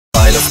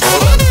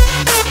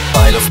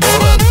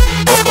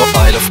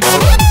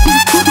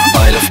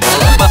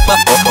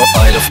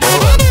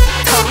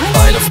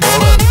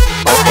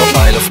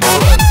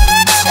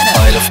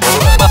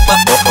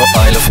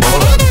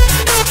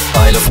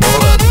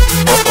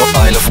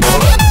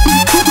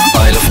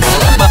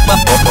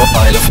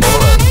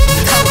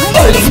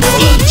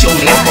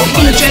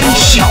DJ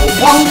小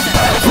汪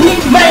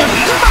remake。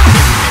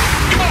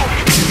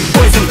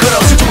 Boys and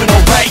girls, you're doing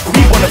alright.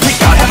 We wanna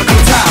freak out, have a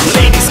good time.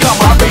 Ladies, come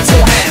on, raise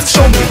your hands.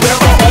 Show me where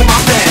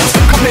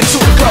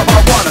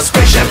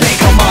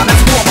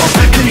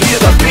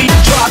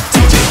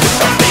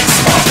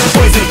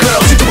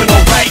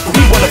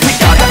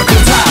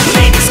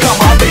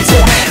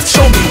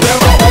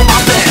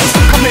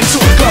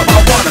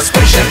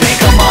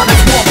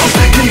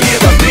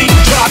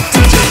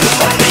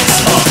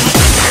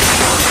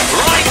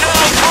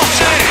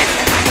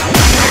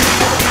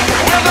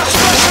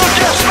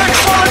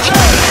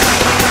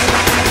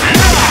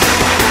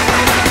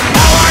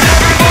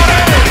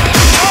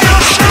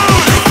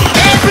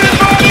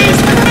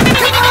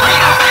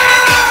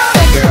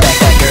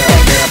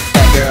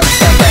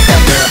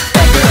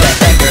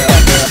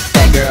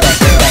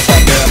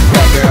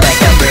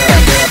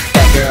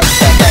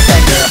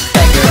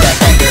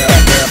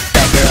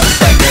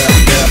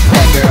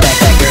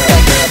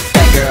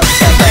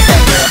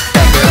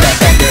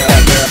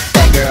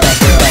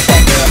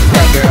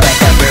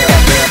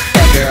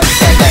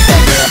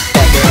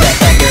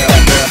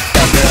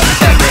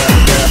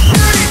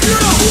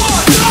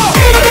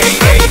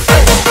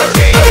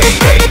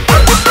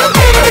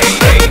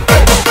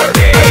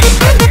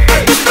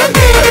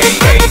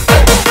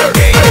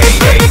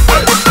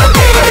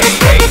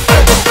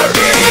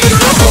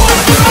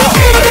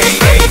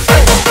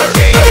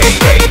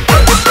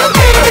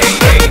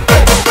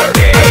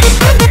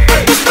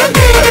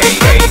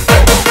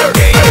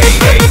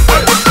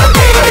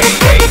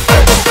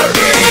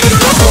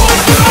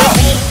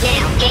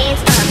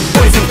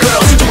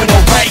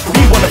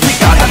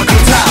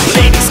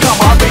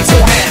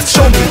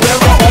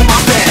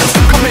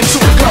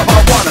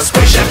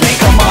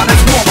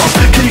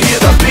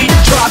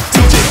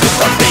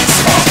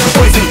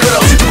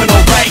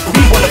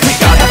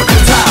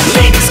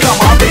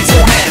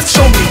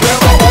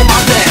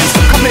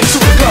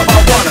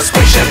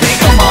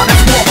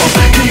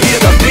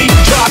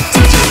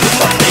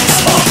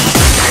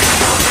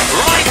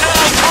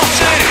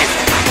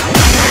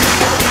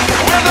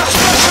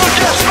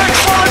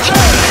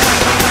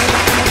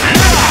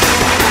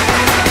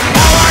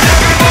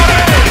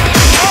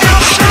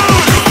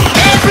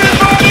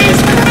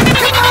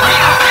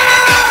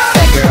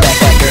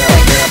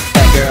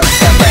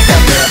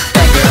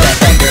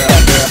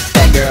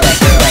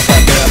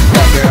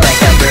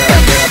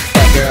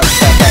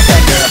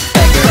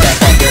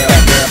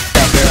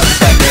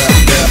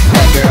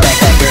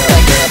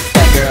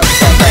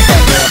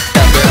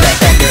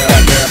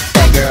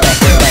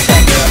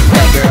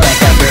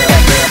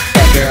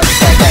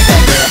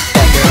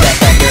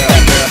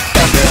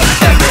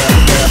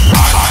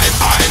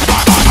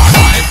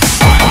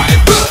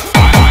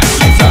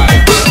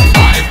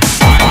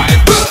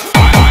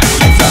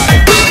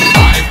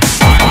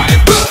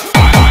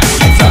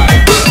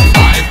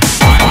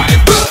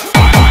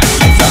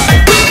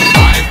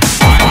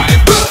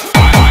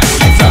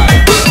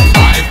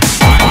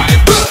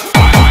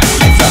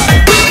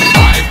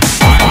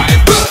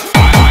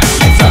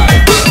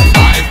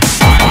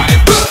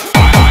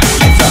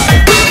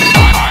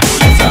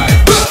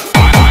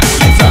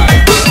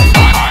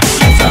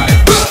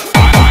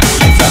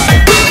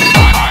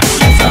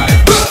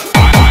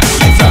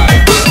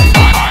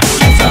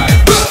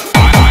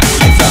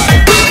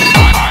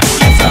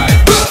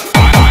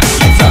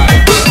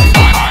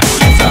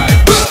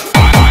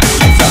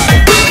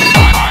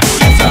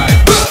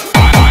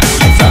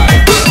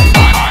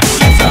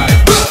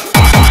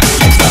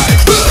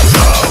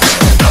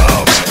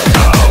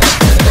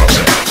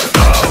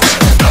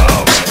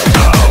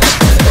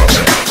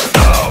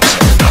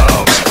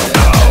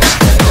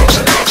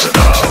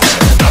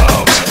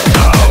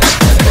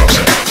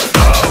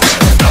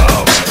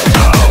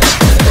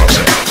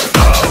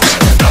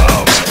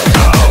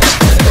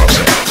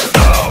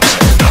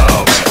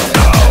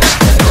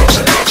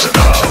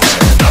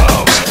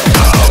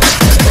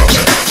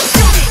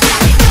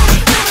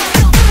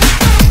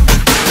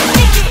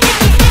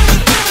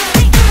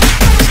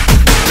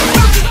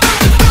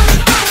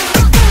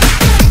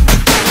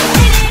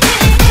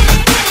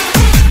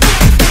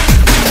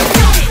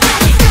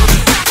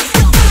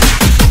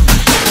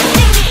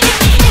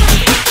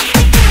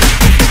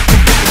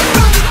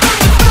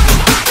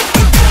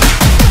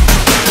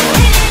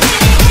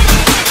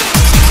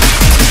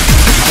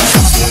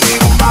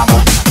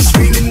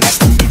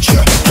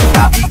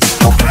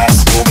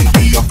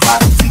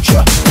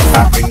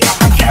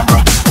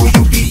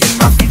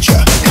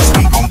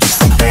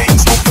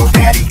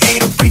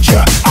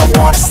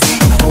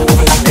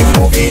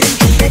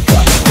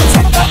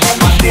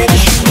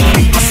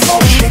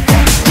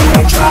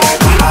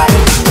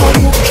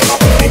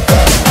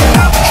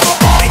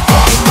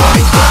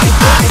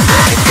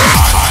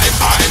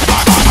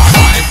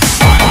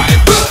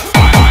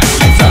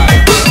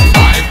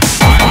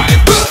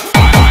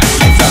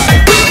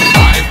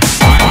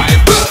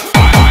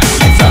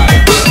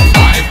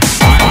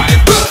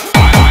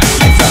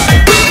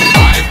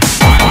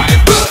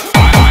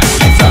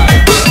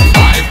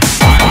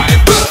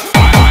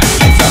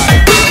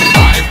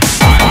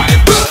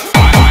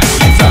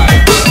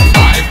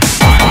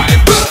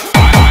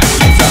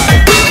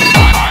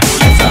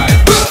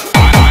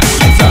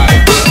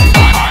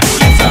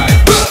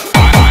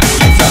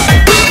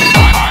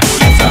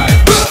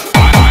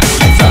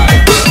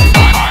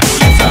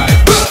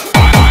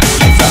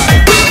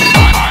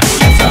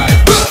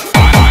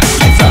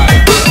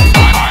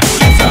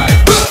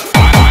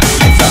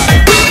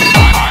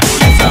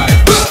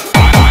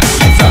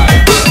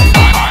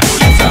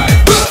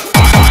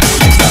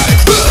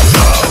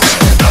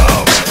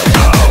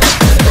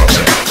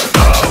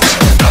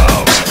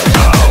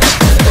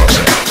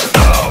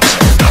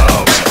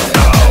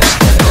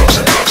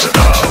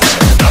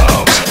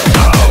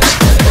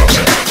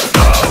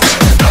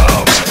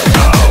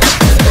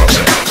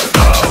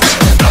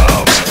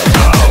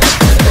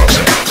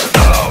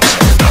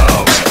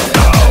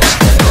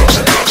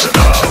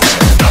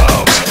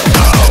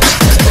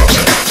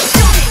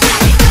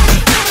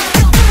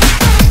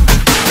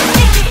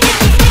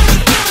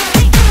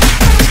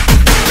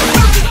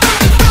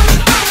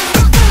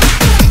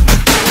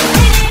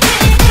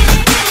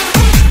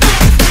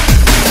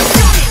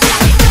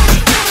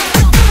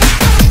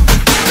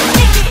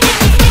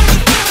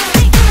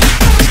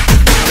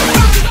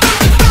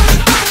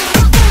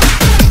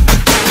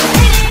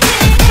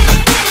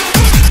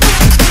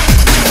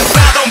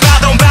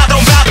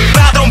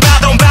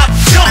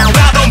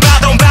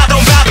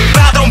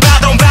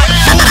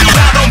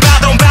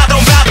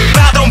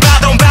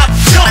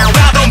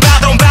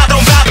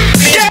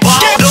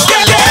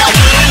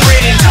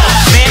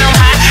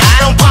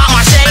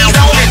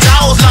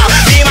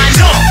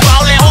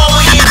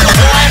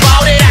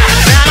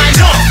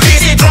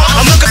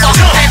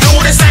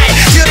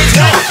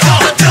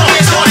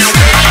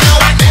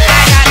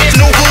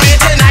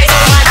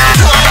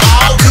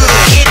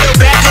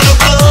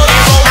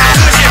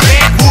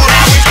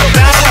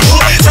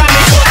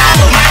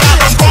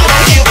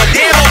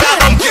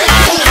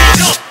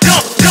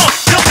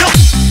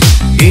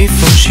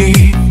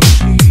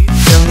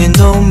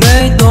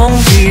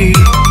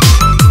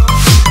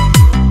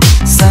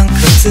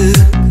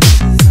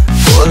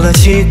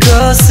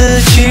自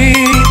己，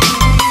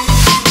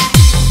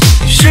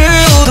是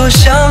有多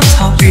想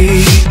逃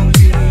避，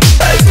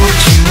来不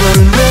及问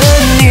了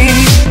你，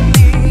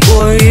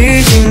我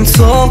已经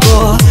错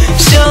过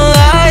相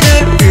爱的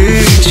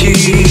日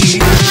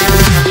期。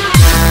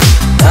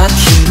那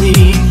天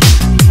你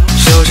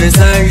消失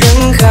在人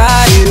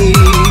海里，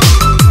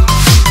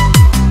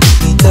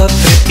你的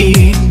背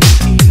影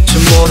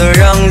沉默得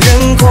让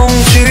人恐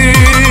惧，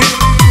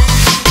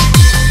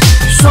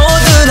说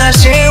的那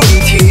些问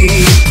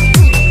题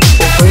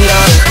我回答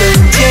得很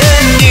坚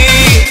定，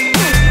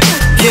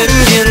偏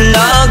偏那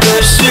个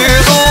时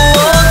候我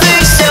最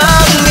想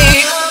你。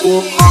我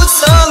不曾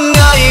爱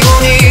过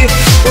你，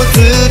我自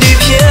己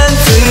骗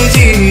自己，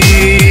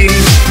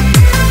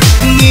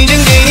你曾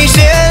给你写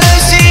的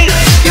信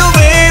又被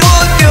我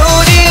丢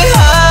进海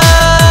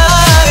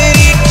里。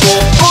我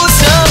不曾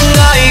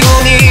爱过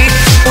你，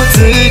我自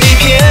己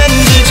骗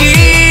自己，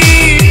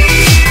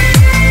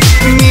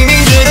明明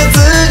觉得自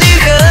己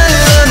很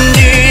冷静，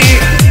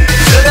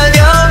却还掉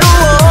入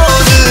我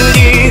自己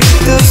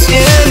的陷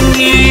阱。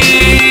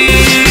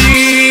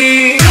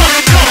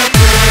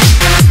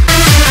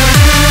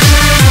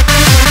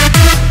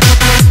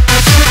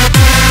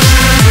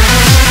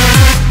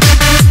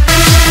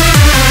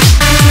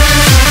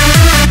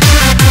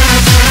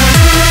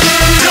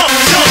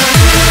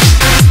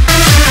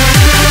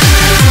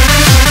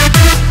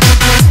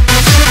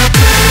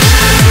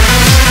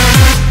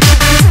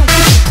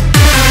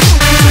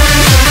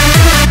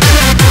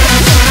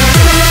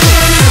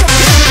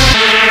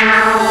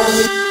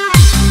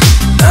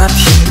那天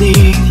你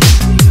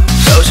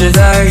消失在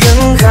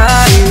人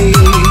海里，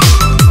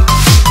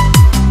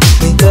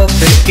你的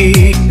背影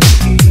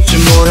沉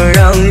默得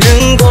让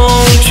人恐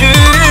惧，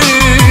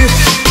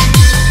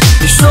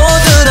你说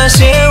的那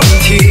些问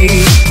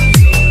题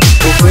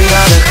我回答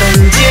得很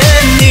坚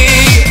定，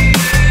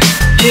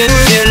偏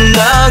偏那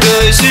个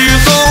时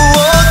候我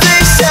最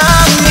想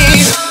你。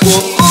我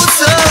不曾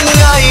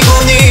爱过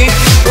你，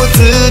我自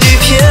己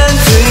骗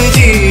自己，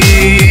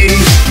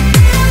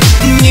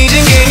你曾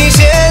给你写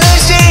的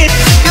信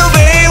又被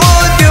我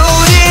丢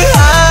进海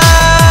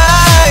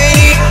里。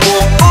我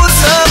不曾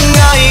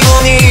爱过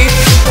你，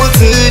我自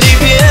己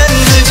骗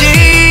自己，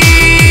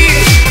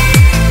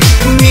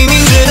明明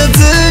觉得自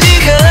己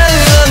很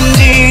冷静，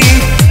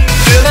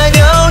却还掉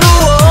入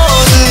我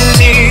自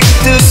己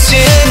的陷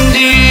阱。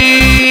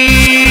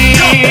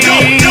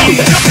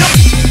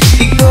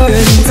一个人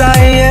在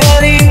夜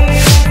里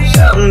想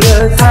得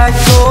太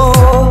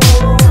多，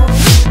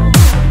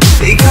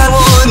离开我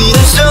你的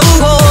生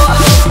活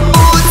不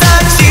再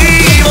寂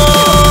寞。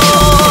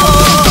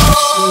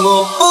我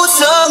不曾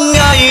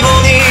爱过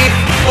你，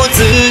我自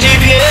己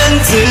骗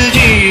自己，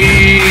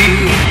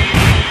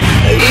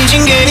已经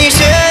给你写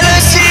的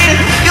信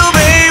又被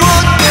我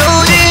丢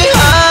进海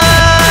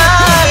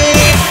里。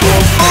我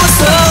不曾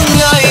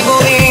爱过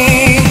你，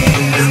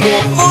我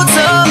不曾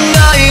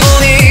爱过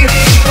你，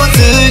我自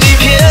己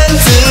骗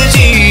自己，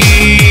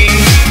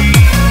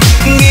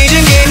已经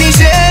给你写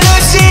的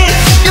信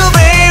又被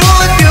我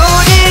丢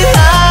进海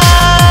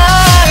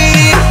里。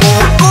我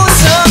不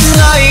曾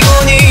爱过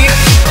你，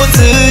我自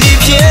己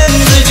骗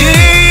自己，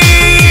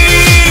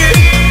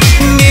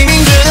明明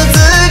觉得自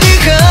己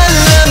很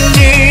冷静，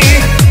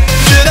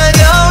却还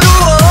掉入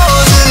我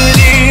自己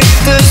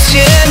的陷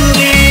阱。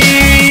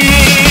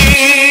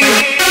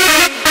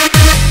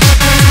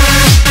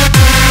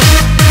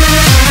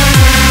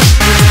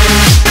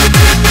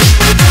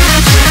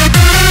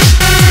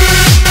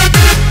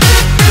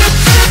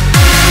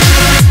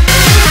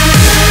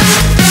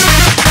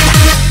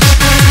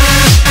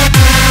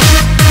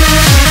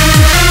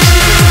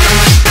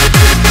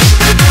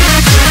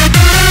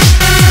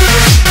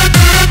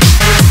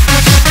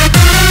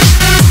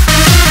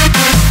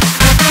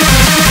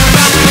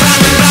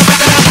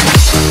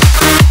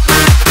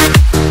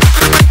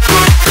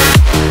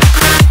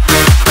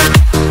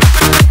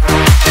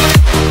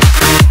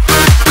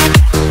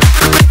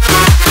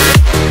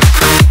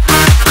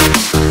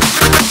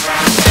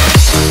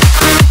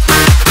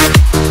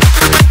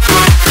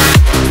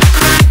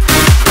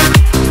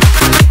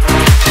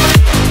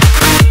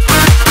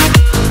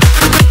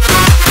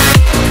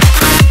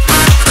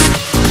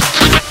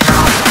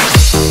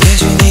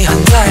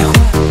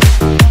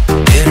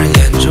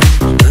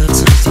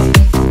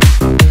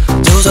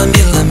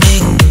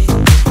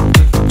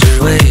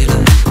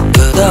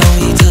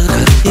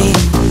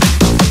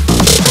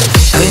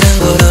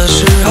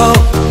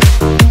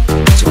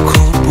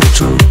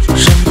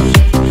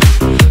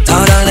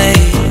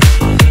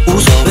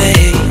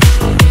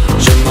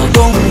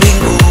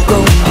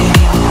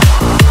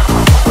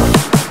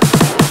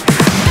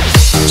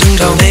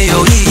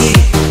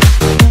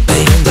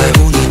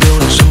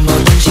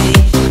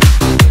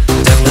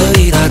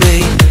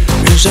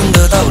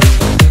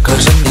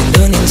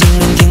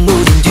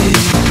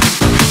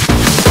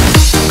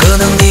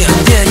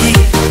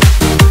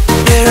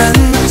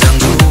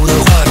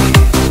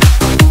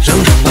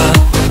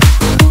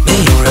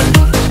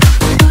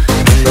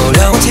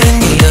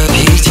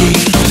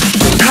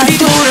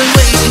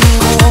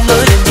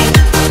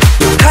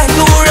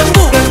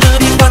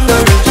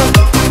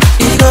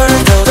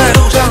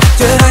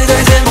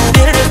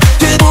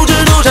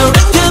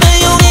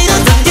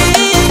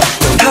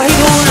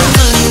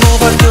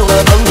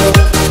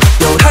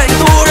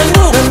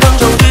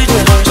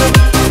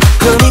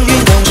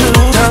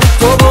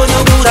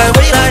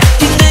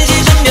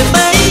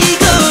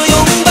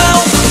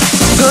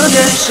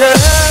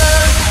神。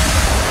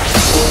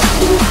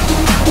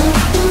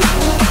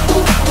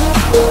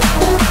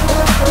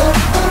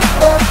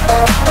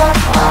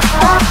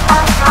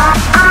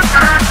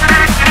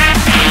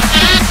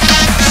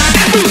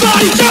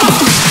Everybody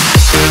jump!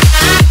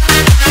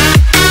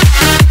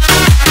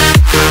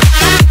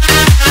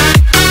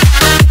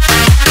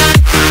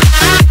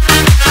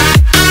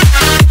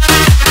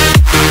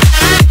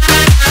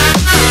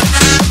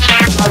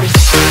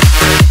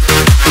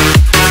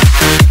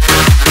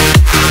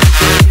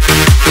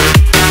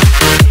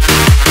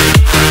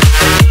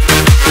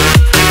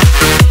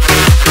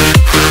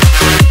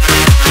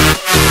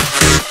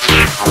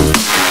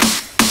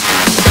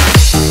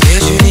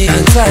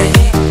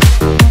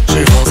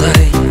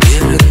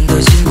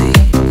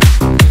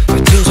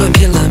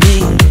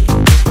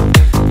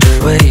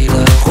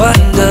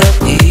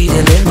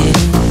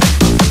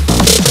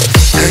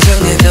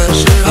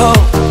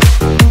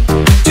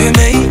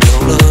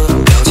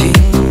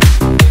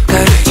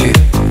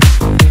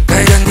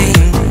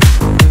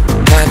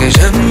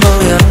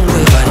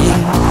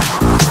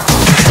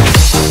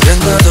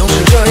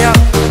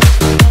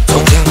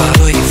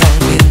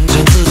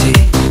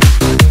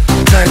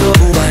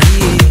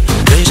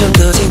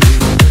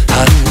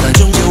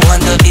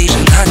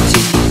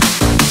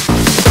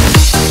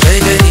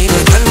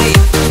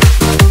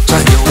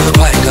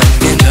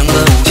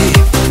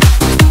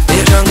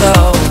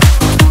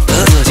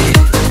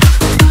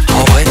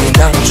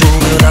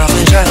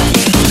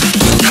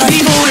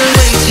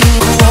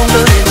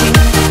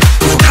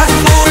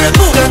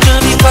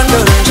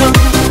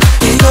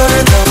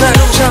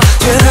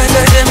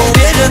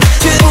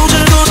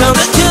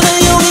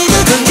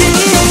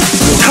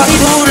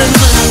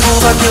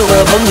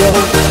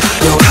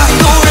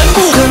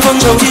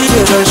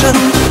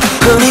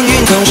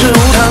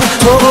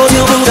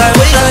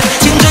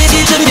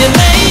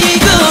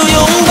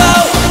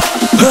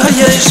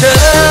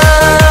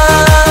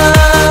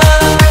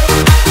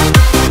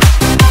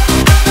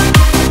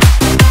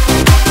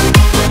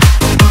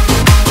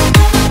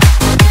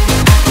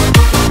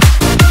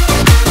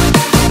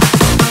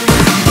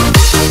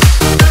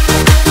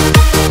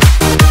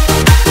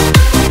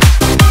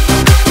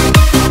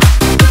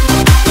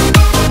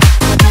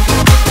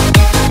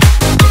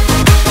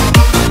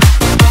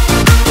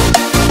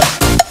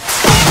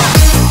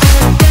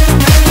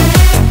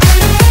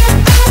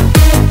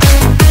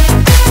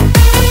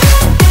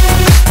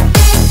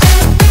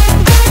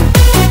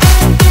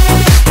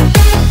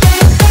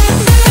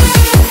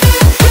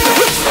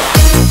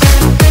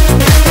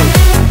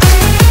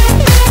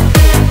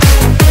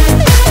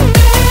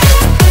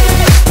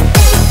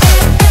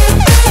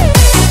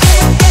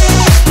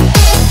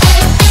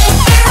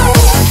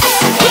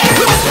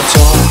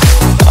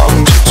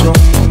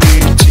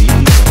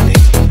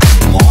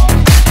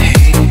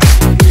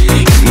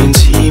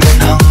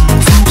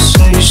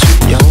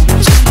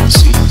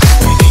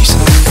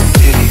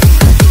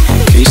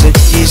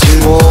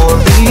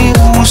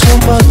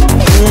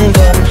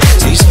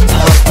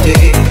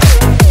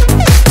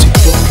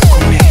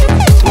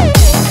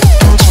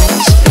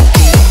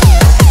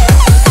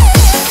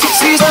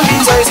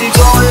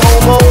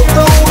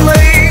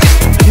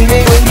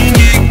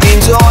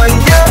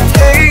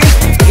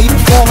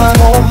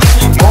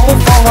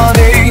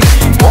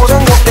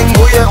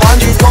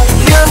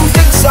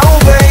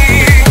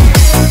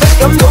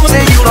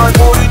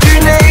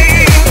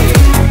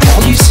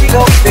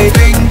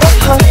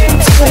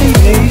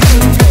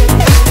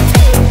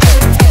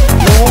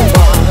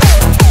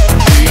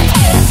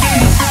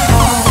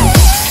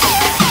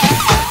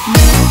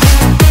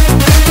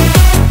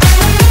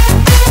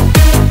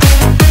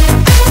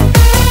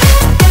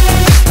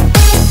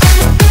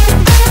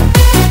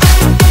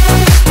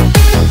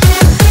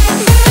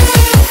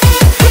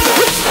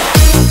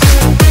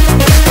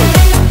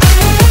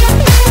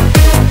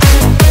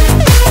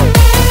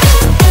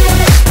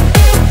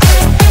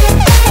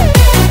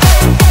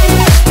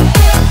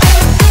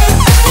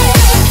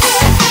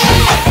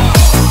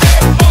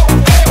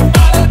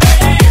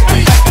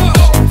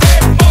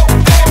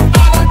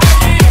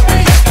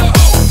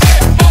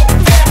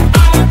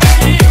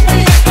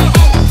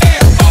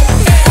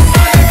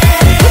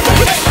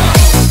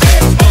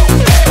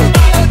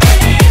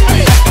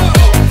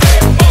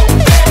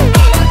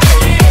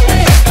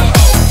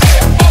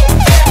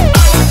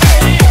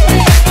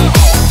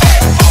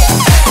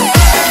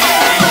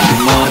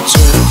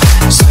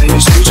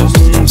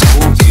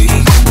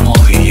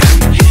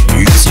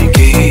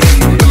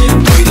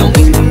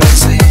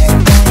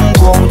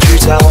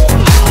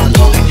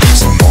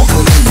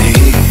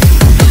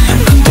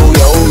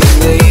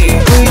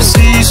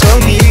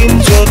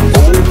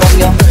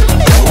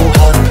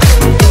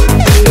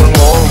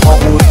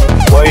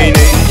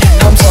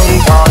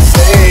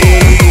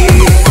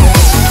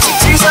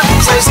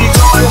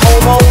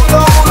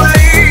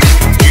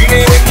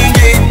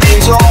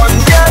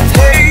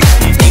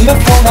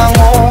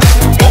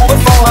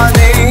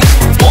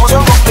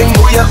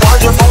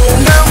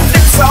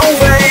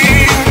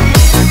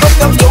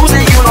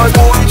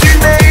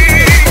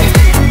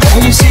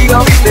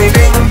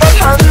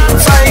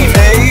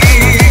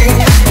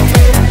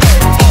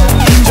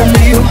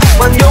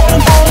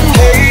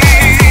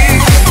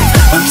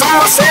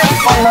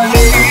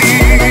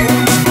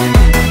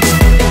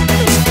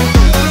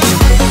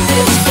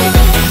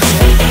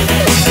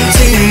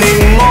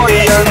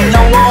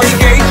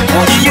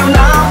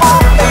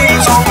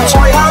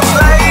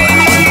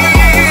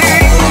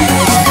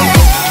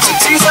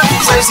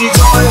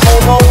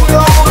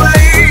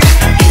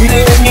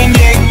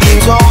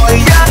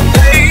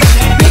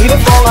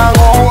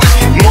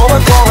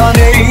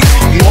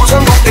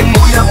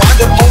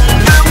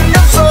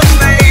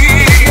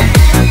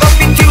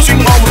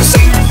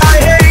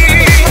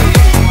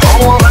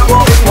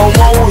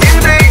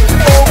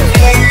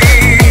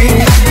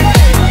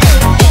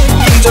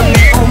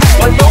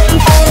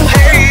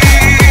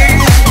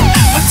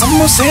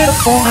 você的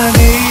风还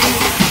没。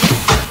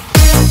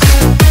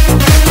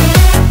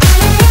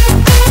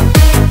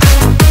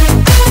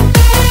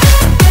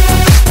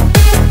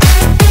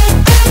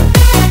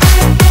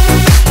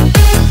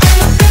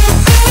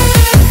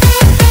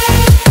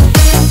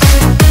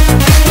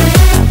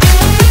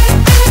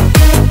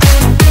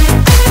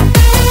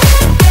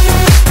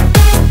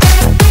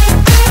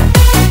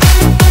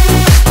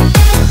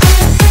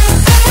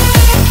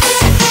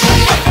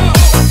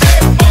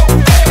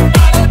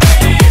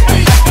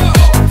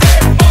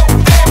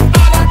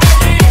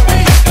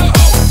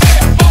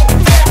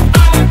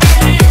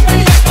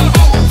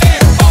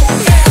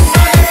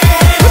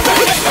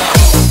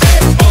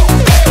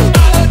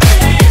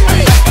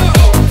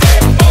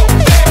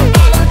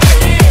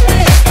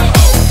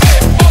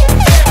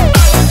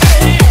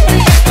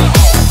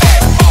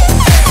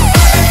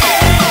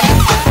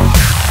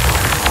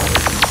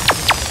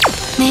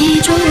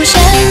你出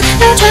现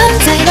又存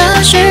在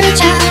的时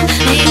间，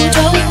你就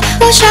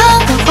我像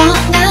个荒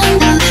诞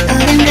的可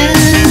怜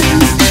人，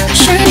可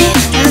是你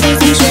绝对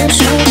总是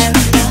受不了。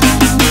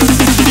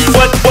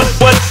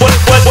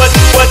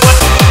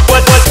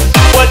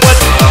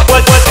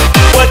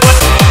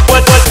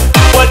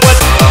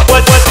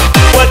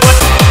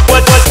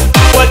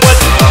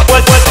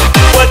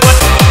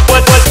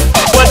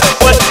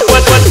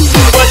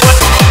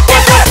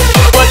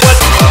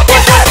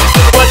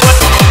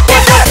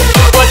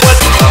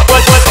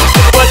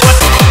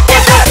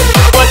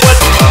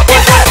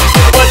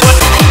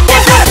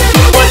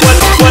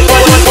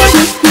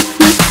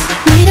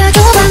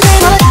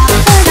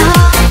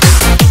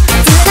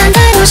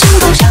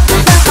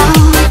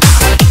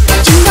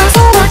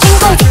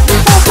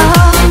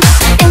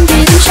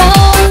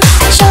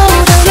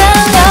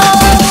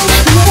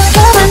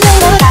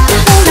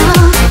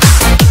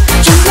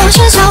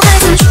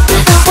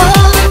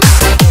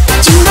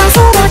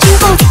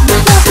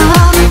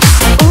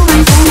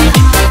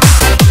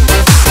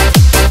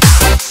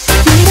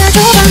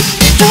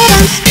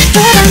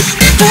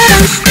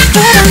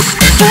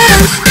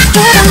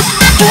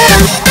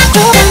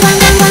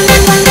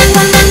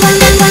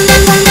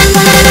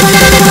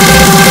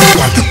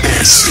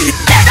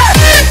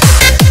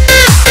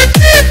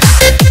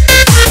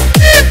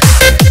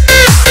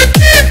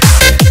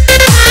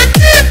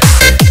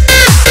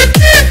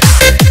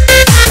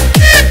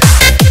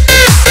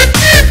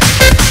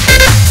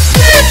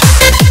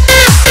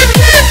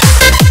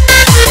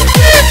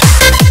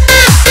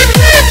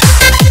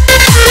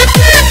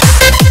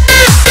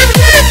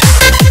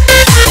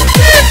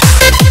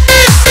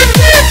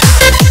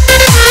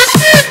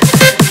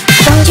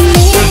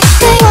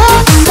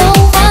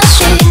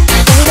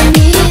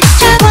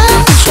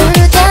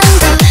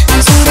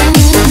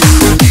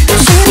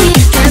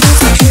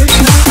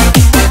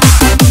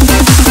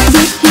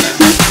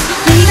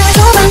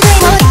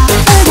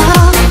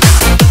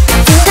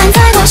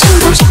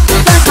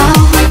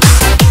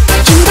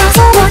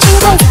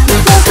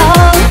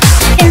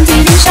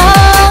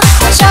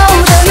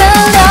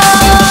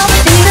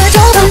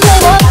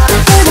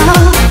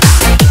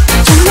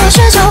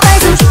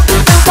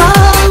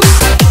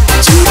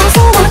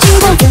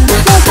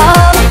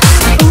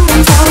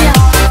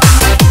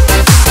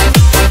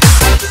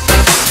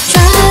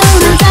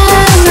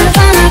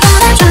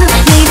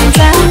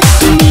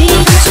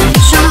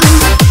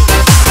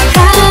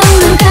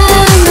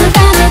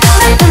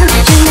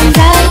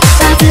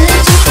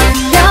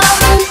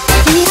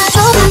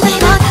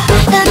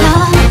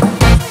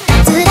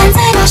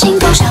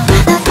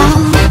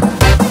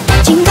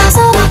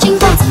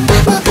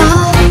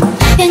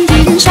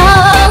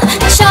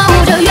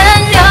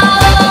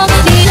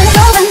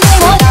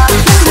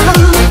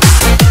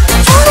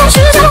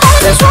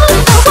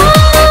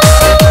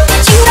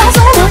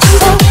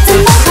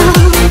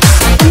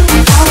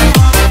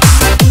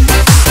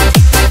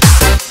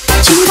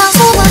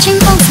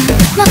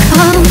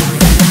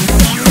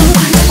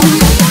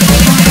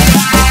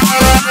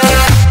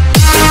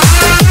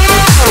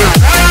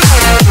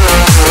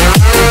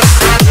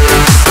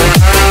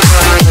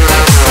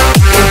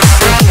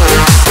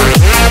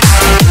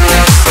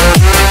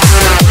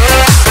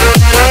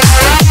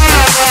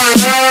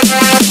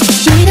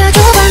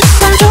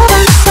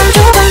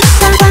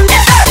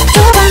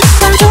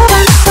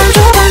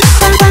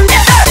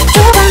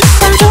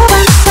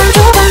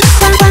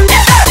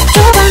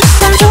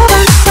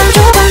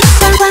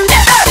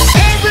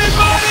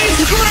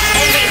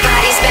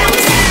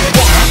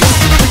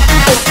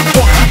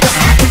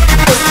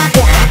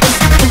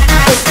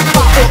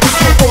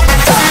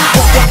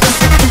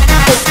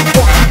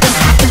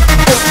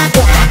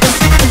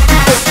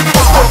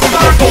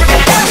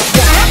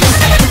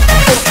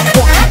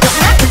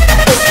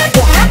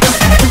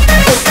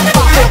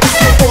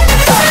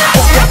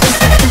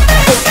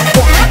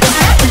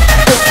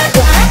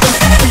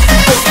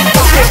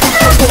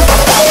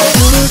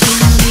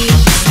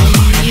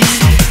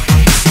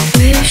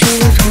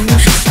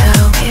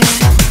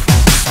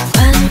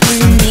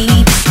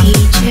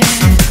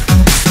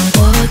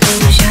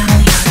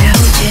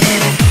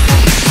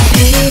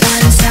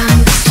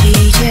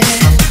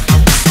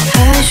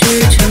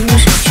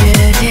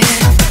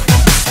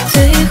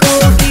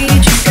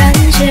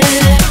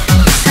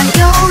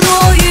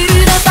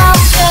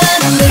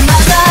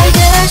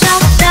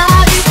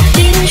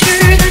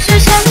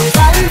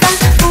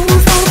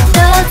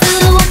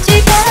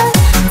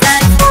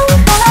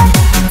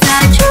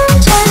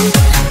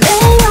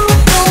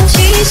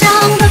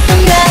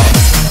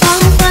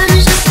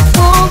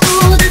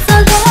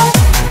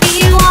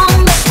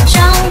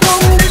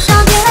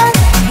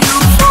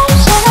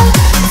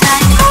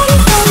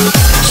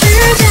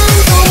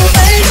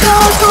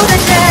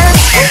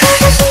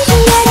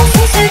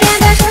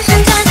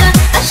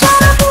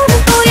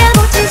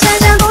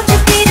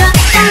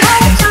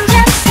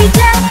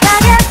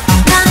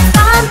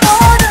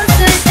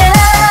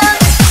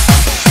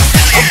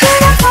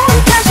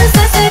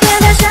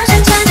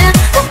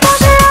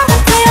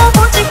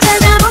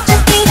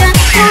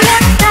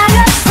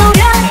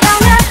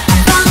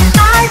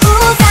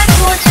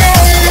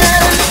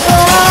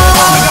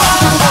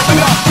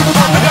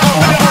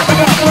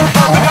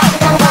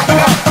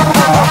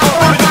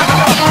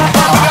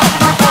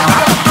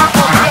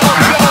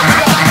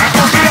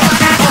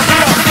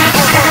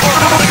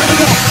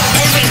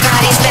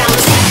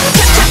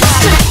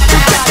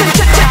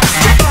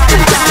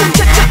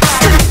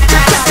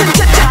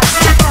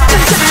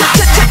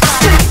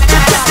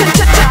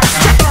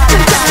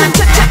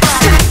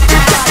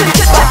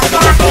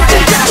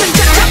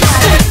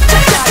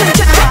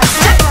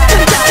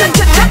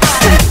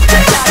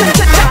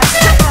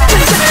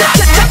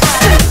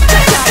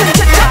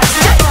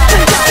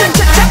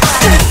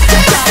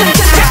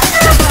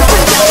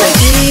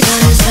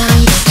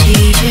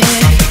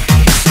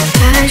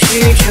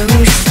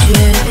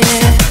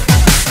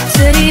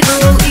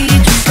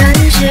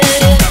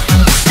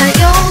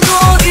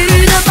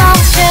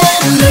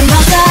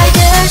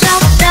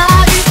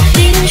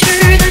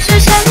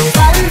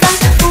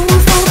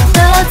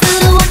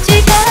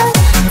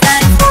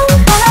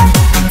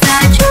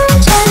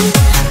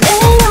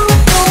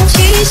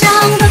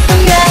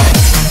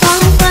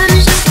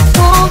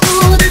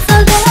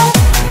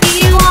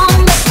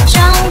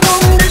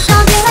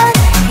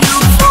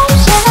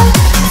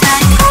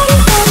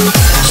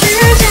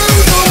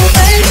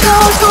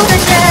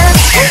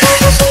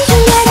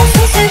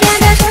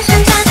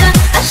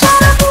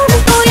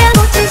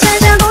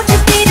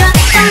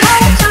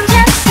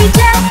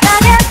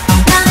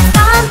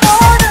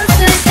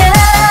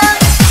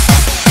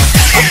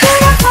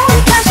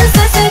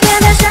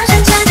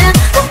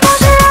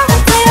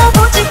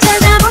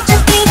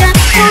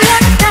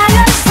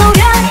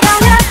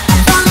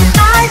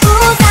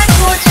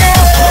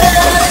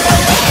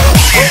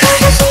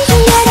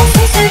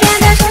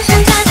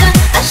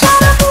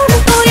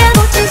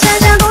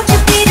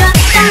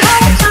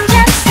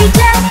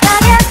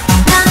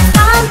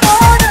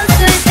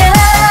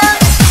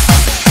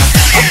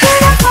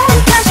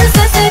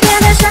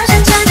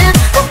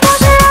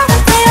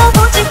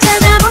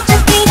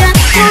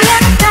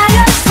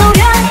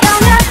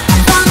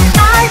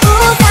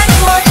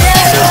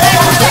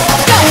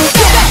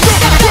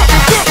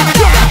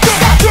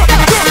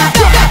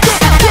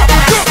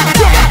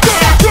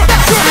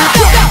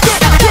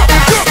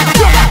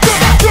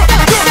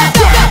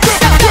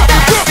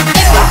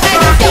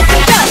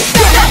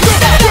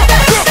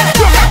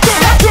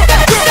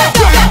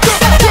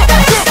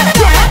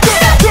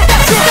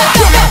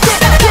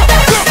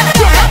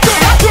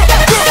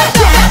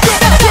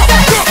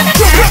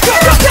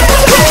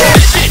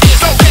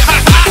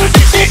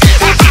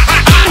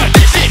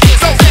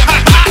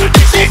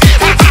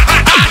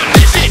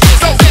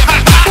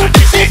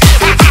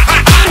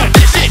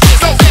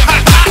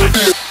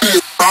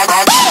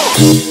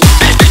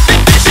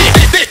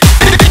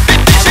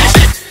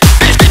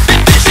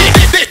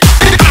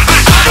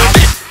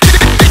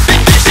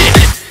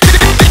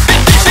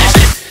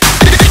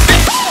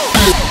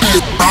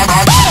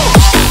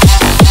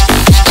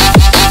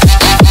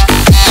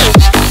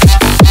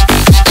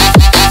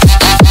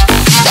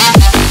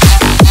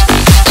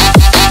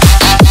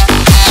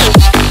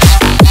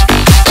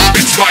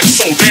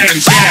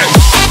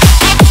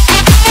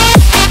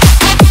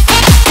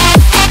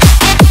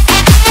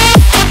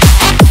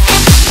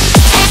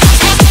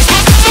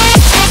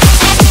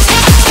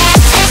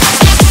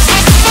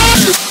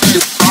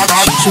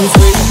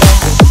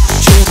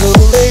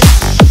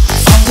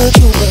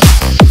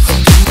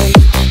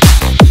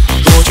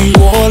许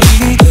我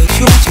里的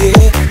纠结，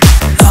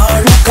纳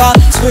入干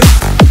脆，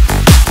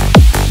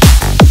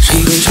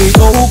谁对谁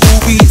都不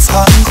必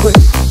惭愧，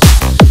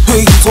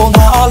对错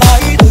哪来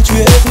的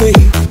绝对？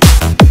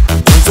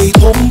无非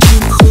同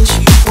情和喜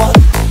欢，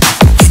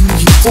隐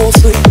隐作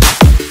祟。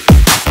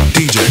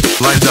DJ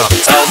lined up，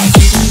 早已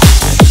经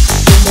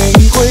的玫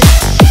瑰，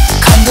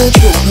看得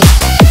久了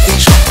会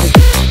伤悲。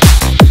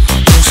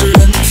都是人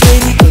非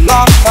的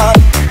浪漫，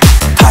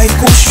太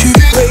过虚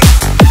伪。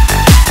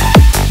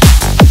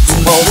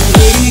拥抱的唯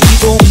一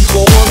种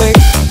错位，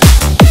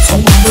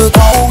从容的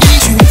道一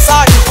句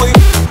再会，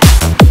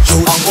就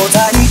让我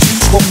再去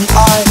宠爱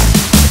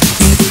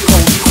你的后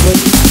一回。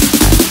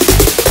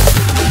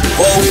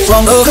我伪装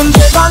得很简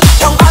单，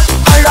强悍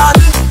坦然，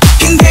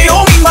平添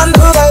又明慢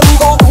的在路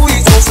口故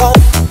意走散。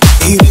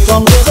你伪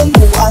装得很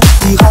不安，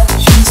遗憾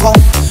心酸，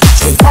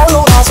却早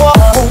有打算。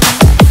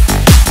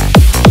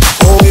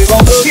我伪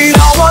装得一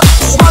了万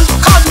不满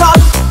看淡，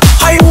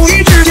还无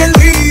意之间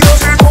对你的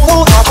事偷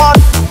偷打探。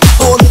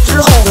多年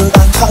之后的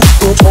感叹，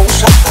多愁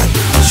善感，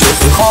学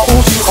会好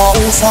聚好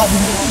散。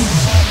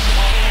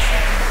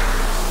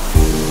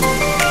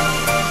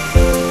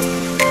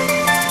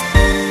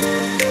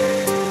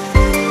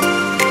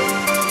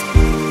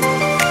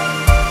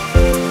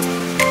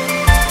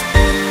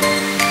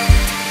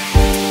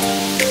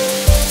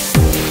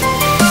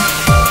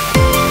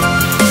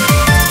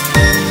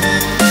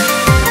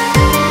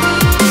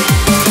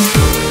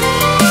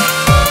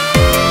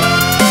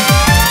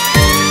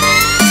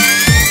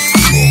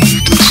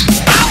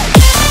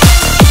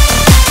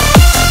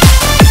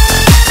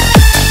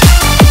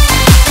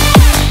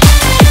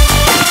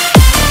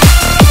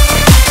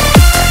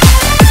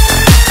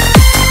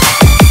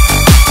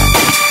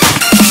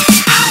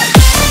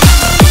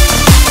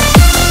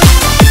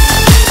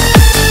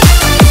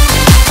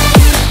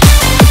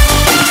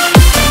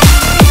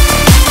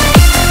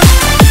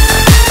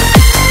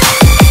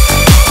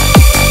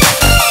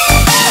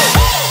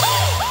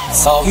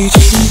早已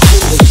经枯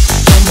萎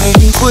的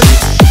玫瑰，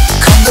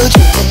看得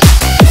久了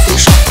会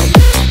伤悲。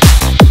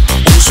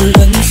物是人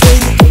非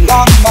的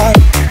浪漫，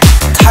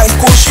太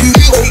过虚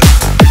伪。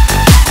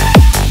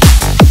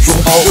拥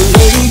抱的唯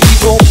一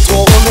种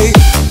错位，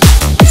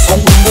从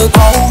容的道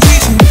一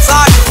句再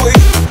会，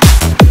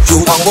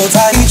就让我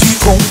再去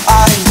宠爱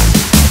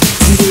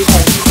你的后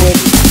一回。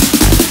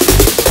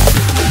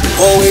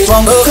我伪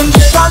装得很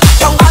简单，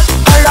强悍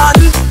坦然，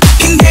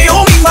平添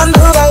又明慢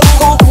的在路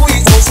口故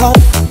意走散。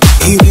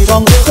你伪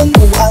装得很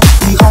不安，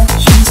遗憾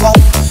心酸，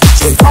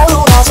却早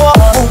有打算。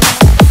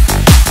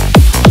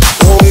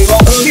我伪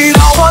装得一了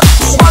万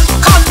不满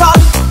看淡，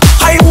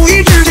还无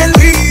意之间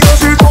对你的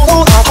事偷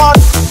偷打探。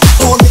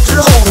多年之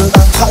后的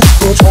感叹，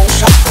多愁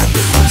善感，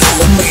有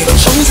人没能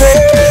成全。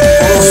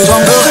我伪装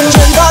得很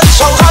简单，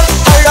强悍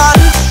坦然，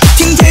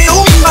平添又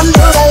明慢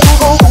的在路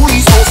口故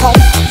意走散。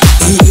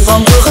你伪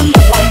装得很不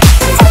安，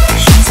遗憾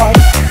心酸，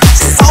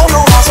却早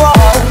有打算。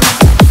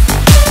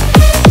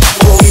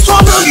我伪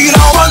装得一了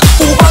万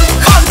不满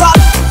看淡，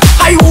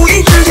还无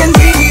意之间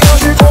对你的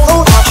事偷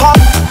偷打探。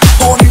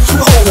多年之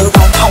后的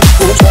感叹，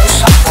多愁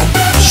善感，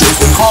学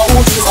会好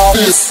聚好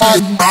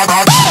散。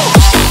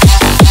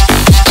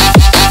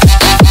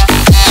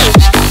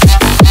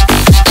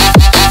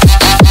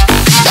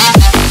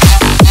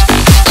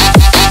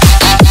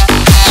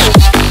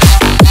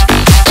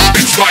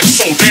It's like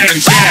so damn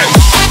jam。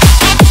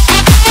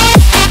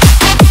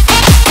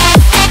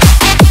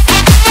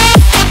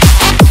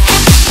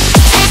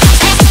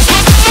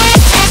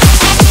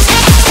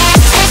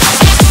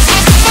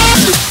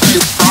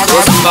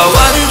把完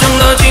整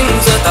的镜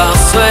子打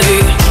碎，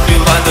圆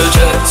环的节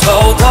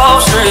奏都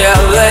是眼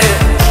泪。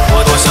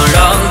我多想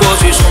让过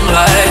去重来，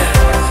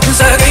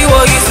再给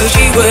我一次机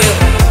会。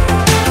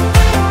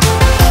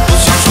我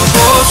想说过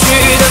去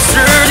的时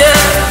间，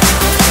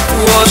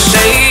我谁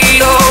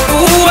都不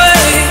为。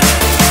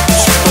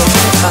时过境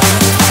迁，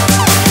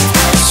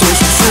就是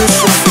是是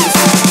非非。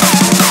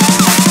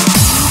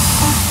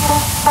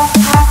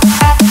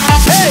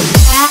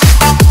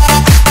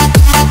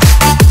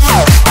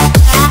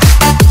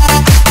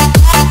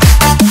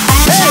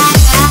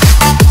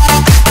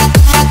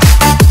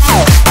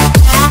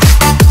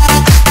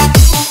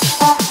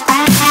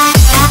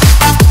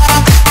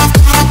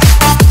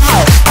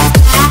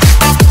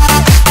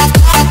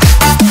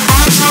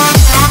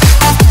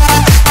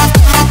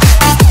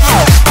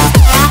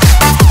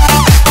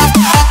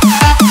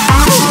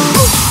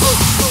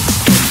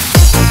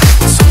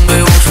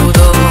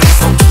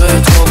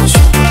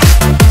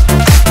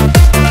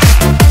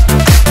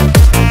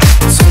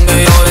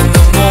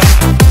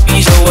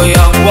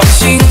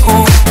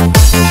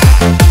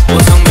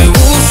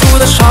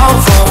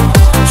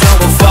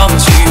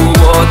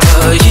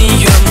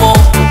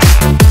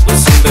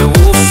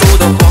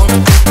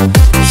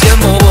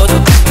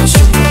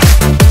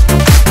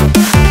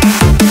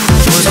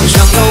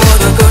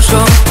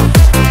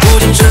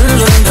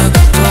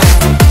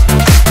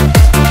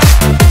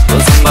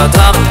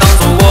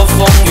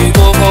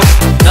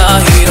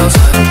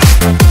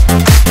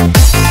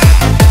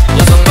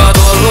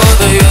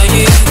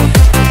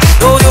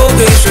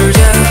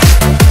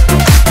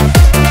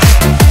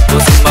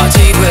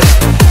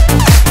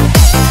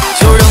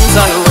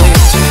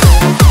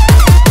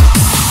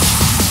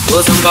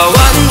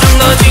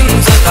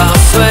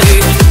碎，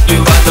旅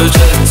馆的枕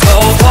头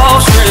都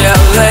是眼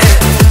泪，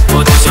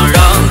我多想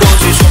让过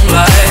去重来，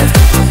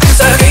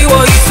再给我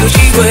一次机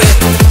会。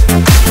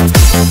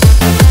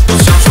我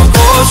想说过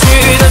去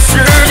的时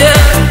间，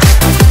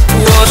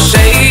我谁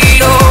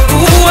都不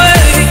为，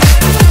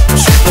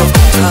是否空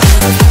谈，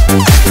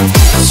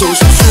就是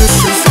是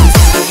是非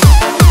非。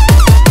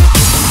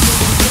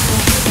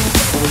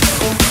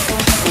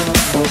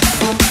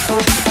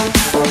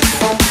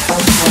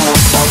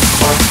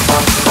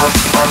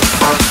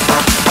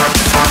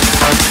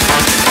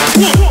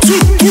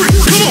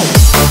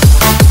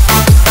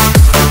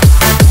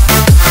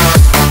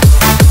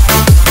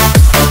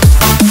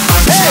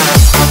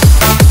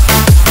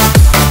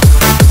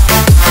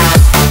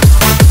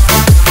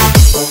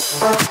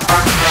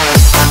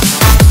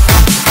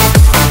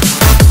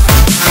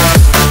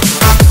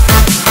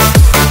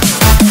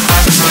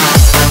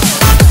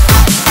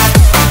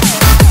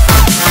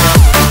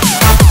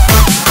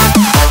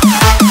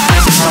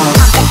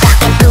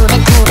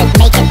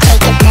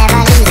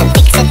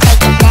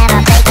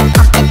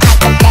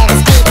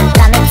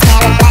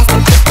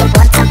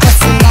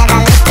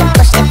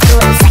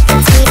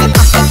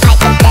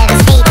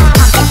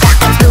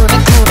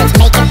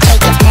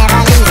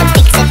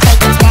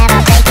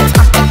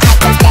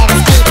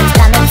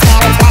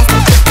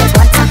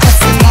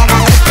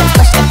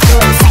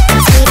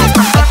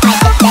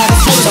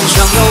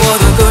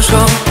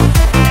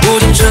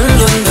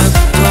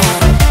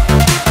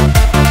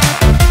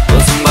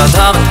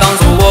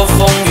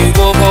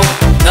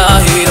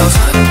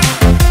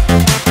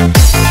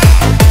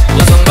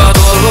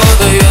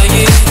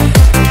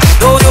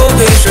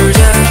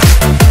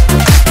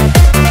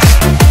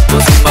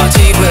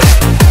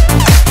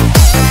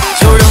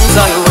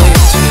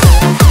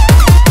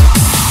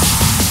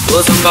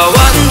我曾把完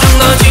整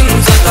的镜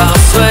子打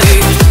碎，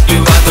旅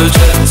馆的枕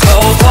头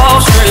都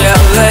是眼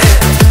泪，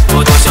我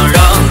多想让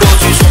过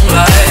去重来，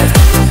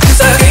再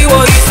给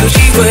我一次机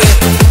会。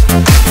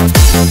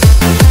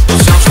我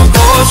想说过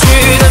去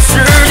的时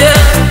间，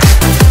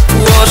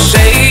我谁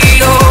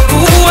都不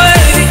为，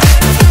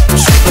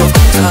是否空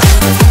谈，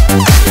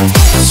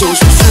就是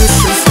是是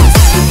非非。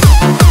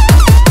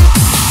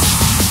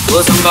我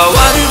曾把完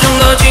整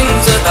的镜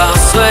子打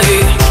碎，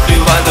旅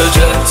馆的枕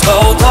头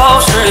都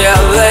是眼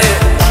泪，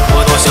我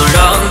多想让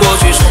过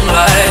去重来，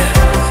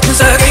再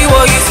给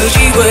我一次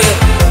机会。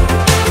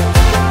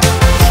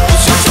我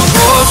想说过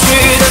去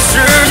的时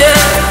间，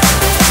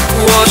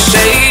我谁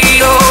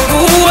都不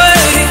为，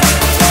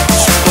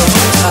是否空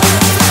谈，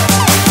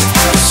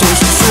就是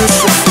是是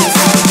非非。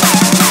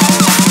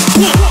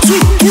1, 2,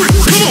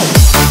 3, come on!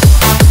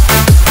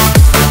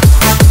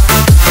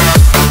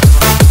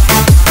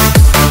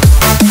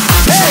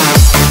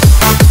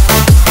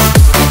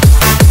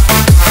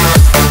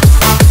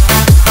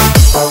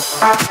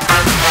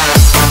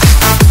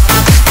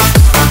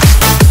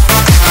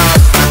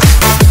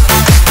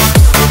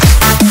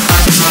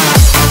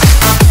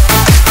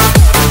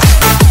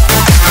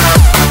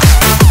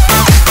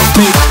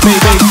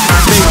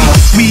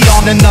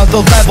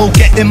 Another level,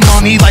 getting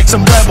money like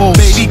some rebels.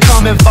 Baby,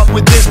 come and fuck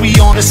with this, we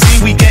on the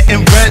scene, we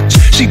getting rich.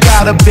 She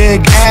got a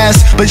big ass,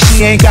 but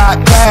she ain't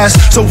got class.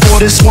 So for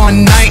this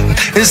one night,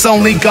 it's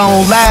only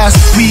gon' last.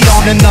 We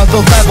on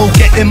another level,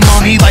 getting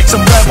money like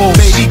some rebels.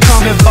 Baby,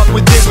 come and fuck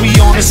with this, we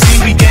on the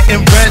scene, we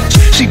getting rich.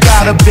 She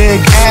got a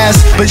big ass,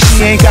 but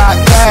she ain't got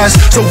class.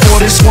 So for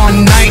this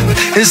one night,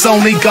 it's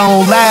only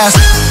gon' last.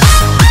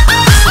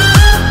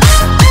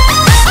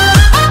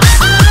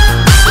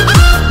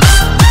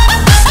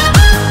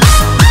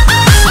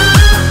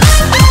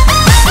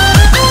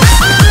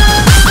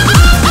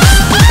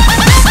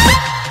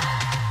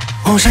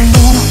荒山路，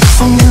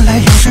荒原来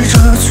掩饰着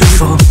脆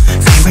弱，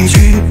再委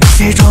屈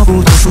也找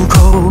不到出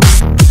口。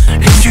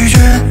连拒绝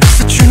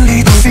的权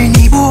利都被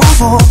你剥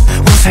夺，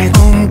我才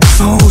懂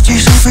哦，几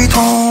声最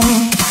痛。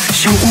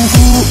像无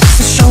辜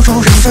的小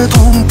丑忍着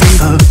痛悲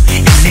和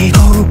眼泪都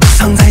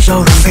藏在笑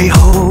容背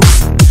后。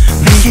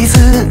每一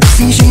次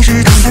你信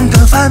誓旦旦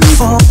的反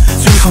驳，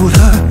最后的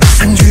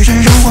惨剧只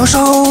有我受。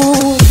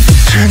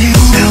是你不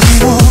了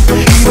解我，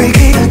以为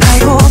给的太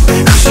多，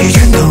可惜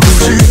全都不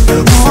是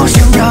我想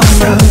要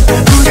的。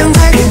不想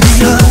再骗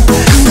你了，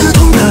真的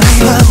痛的累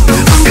了，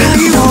放开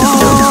我。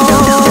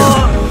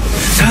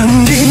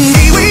曾经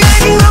以为爱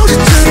情老是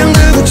这样的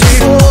不结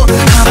果，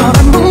哪怕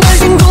半梦半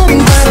醒都明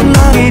白了那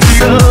没几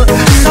个，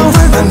直到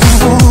反反复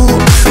复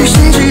与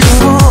现实争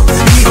夺，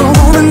以后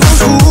我们走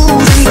出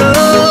真的。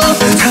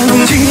曾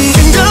经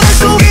牵着的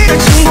手给的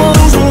承诺都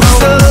说好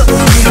的，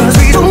为何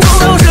最终走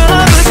到这个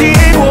结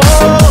果？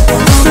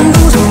我们不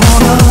走我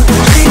了，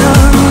谁能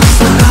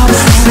告诉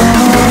我？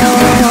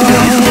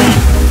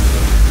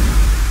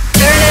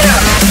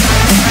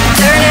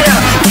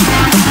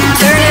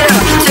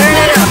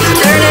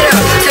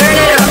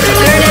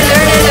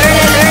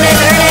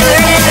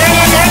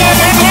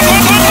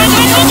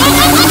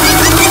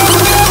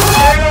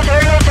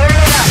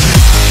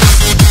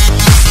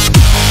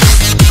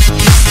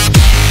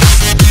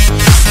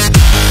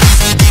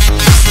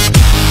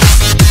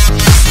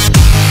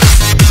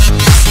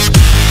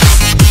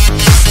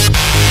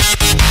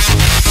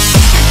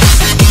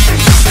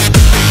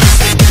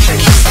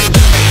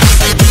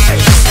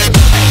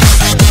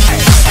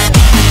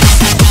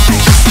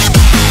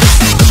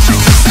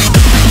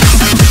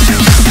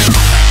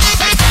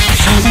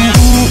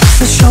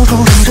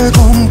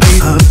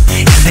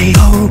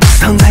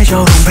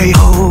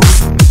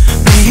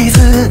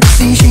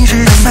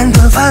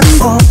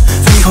过，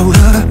最后的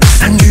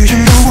单句只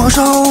用握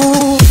手。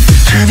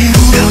是你不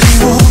了解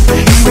我，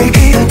以为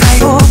给的太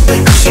多，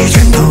可惜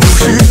全都不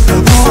是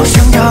我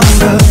想要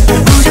的。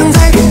不想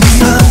再骗你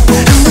了，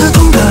真的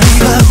痛的累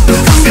了，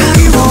放开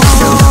我。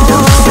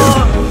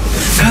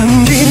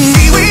曾经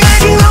以为爱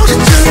情老是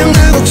这样的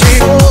结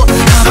果，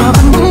哪怕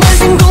半梦半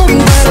醒都明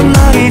白了那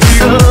一句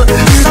的，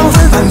直到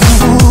反反复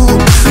复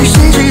被谁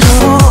记着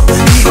我，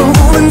以后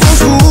我们做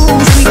出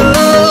选择。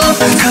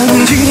曾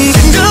经牵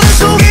着的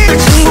手给的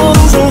承诺都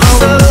说好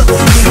的，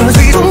为何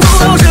最终走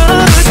到这个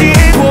结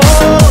果？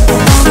我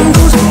们都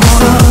怎么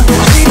了？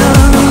谁能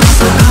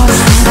告诉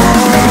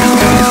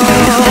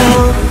我？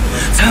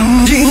曾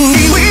经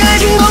以为爱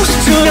情都是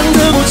这样的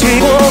结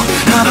果，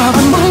哪怕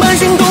半梦半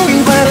醒都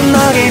明白了那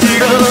一句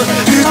的，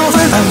直到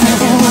反反复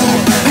复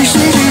被谁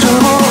记着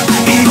我，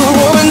以后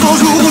我们做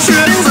出选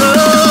择。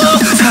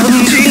曾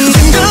经牵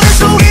着的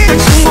手给的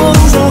承诺都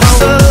说好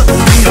的，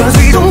为何最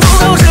终走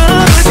到这个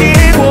结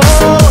果？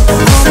我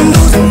们都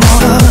怎么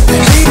了？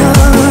谁能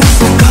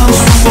告诉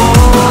我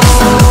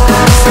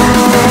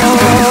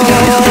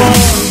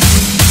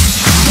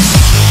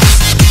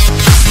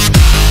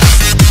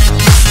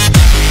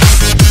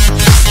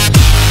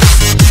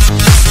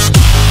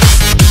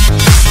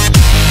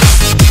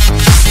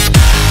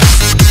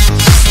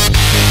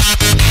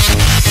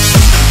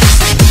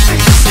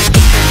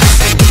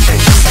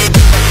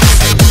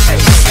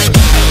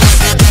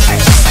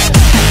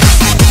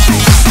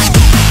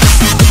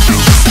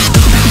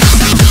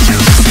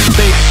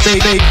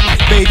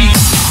？Baby，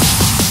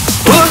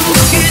 阮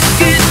紧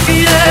紧紧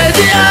的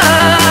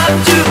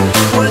只手，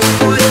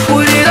挥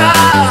啦，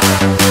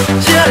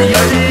这里爱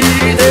你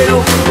在路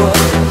我，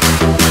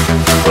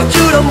我手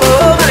拢无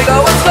爱甲我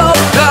松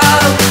开，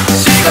时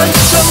间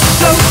冲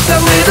的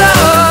走，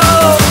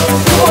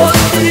我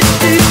一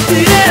直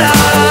在熬，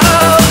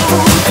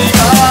时间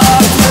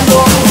在浪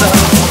浪，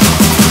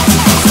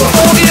我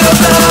叫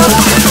他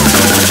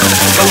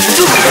公主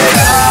的。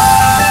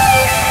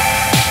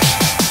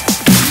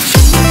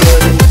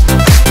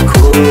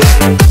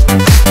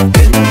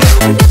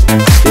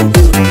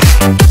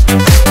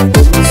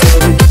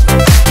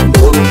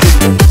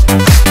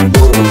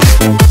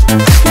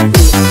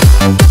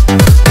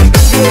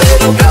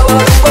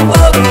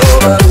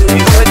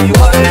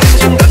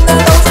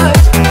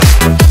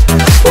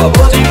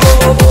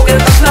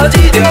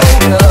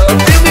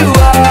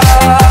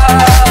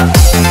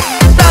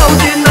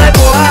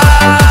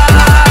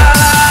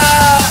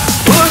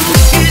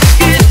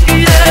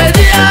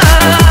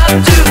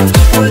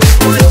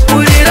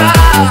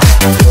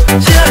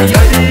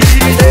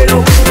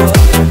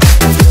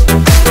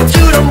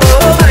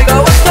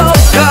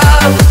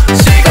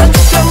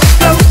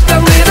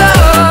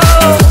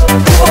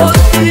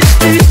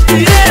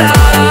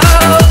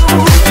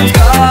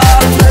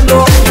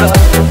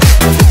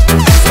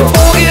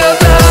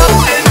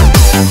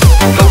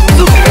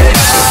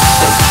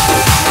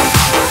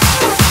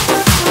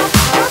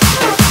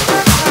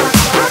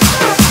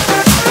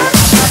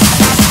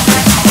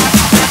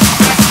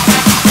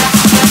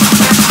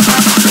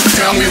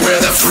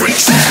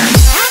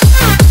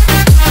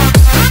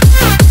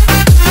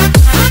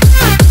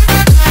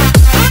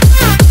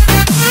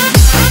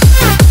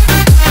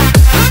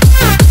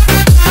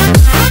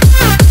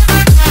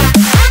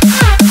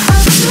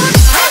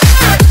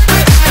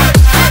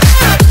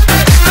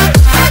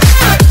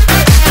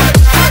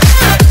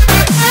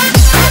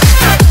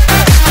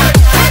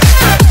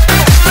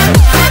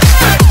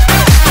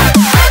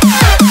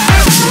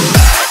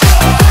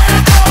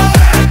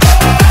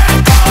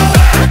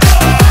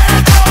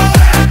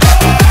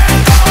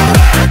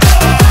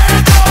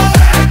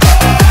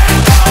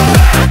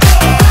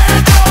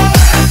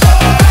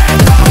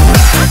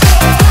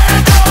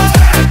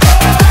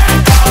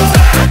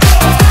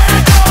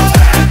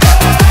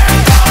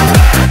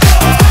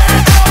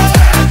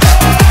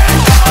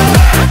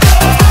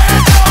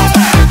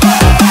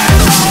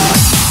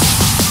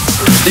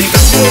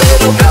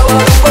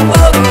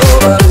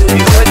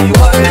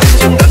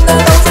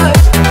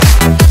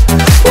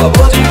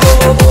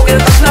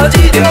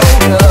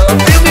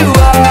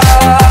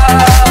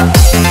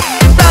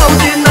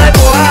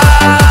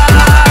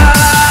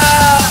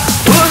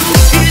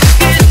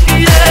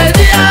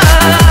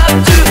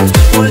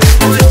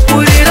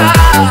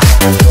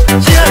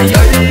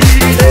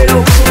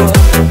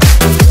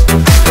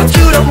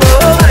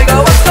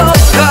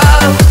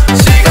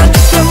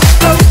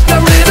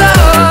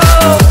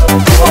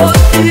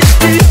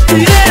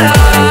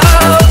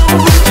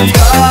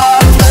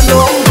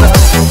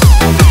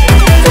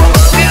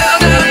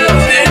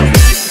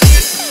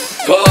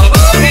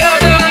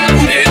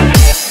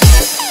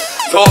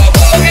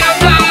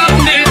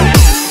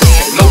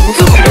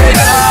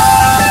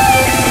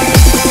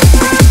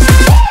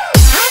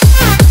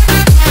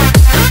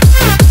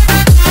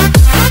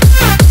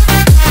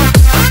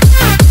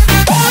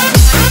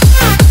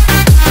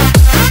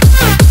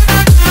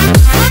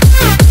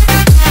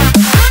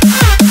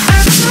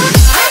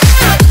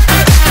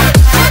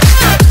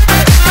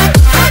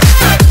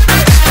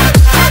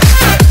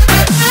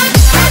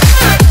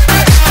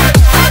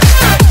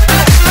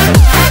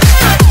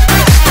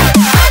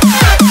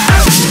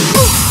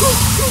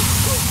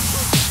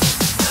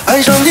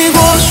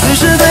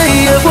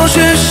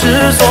失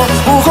所，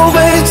不后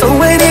悔曾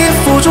为你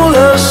付出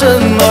了什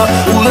么。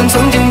无论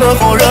曾经的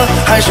火热，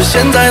还是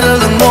现在的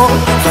冷漠，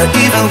换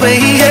一份回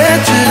忆也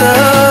值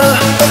得。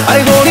爱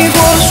过你或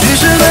许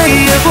是对，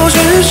也或许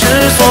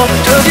是错，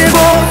这结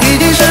果一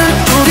定是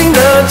注定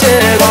的结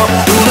果。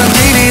无论几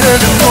里的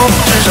挣脱，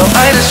至少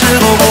爱的时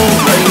候不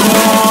软弱。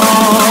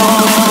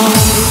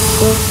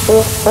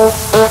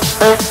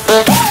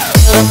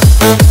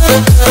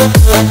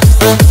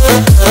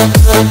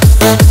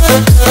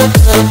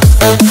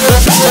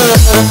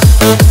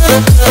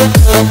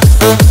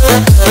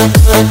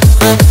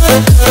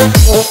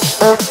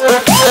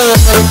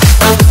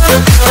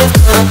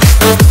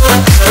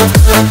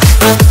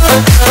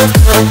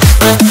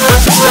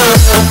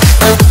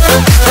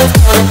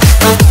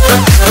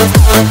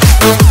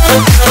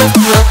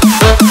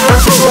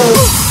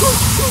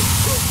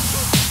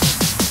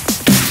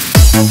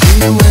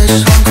因为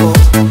伤口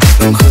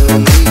能和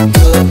你的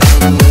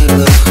安慰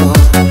了合，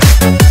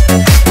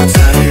不再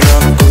让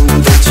孤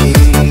单轻易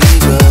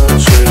的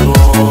坠落。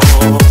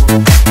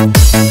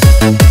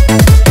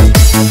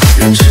人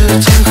世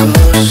间何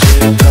时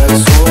探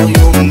索永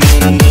远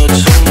的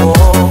承诺，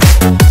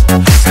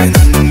才能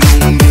永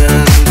远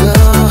的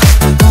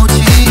不寂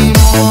寞。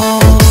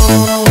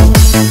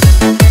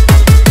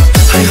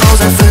还好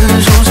在分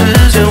手之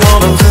前我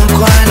们很快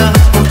乐，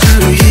不至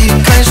于一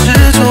开始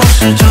就是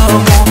折磨。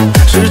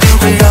时间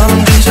会让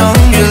真相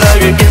越来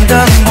越变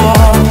淡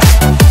薄，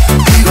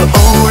一个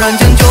偶然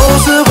间就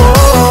死过。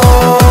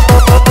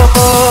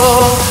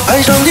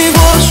爱上你或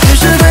许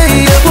是对，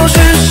也或许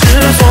是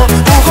错，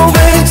不后悔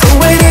曾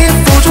为你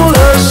付出了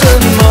什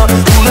么。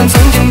无论曾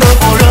经的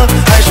火热，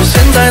还是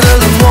现在的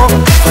冷漠，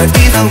换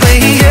一份回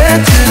忆也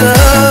值得。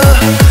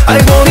爱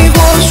过你或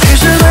许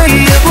是对，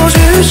也或许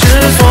是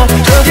错，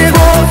这结果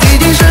一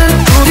定是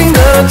注定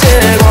的结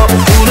果。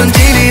无论几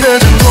里的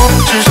挣脱，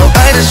至少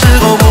爱的时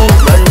候不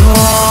软弱。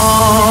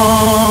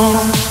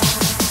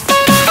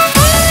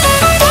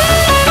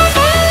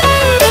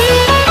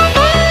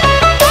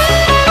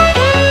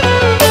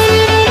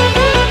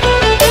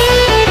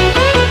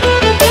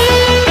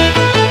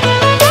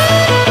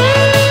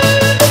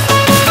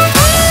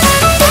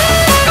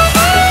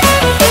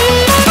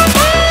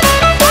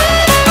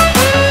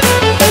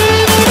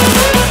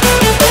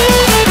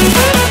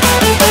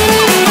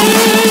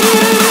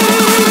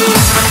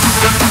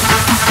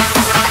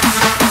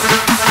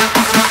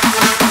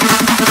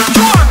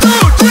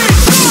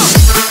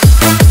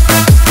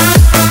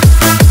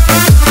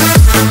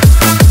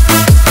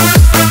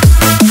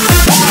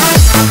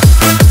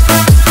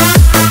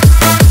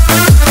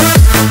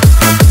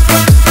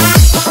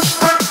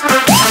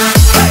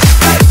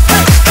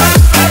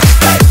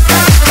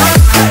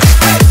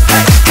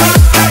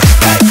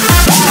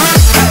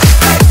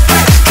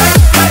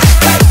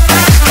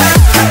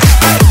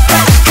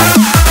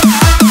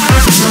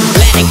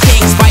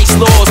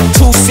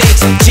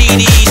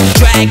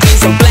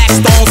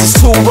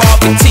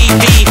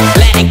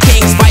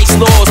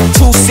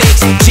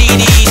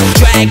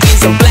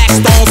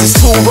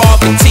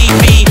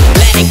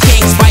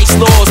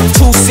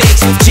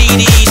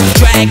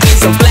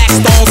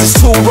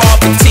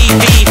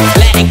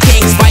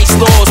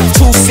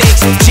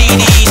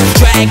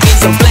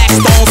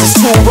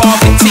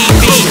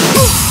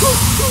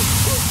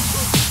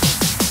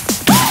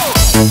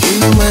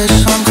因为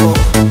伤口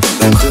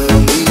能和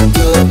你的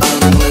安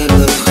慰了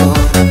合，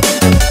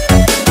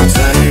不再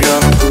让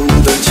孤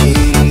单轻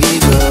易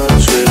的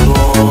坠落。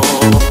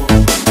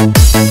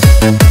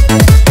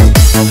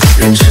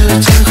人世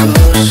间何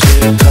时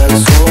探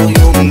索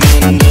永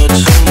远的承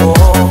诺，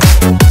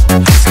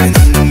才能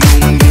永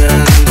远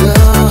的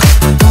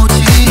不寂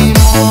寞。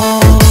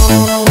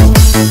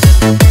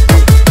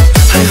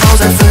还好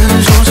在分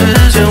手之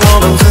前我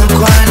们很快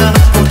乐，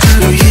不至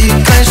于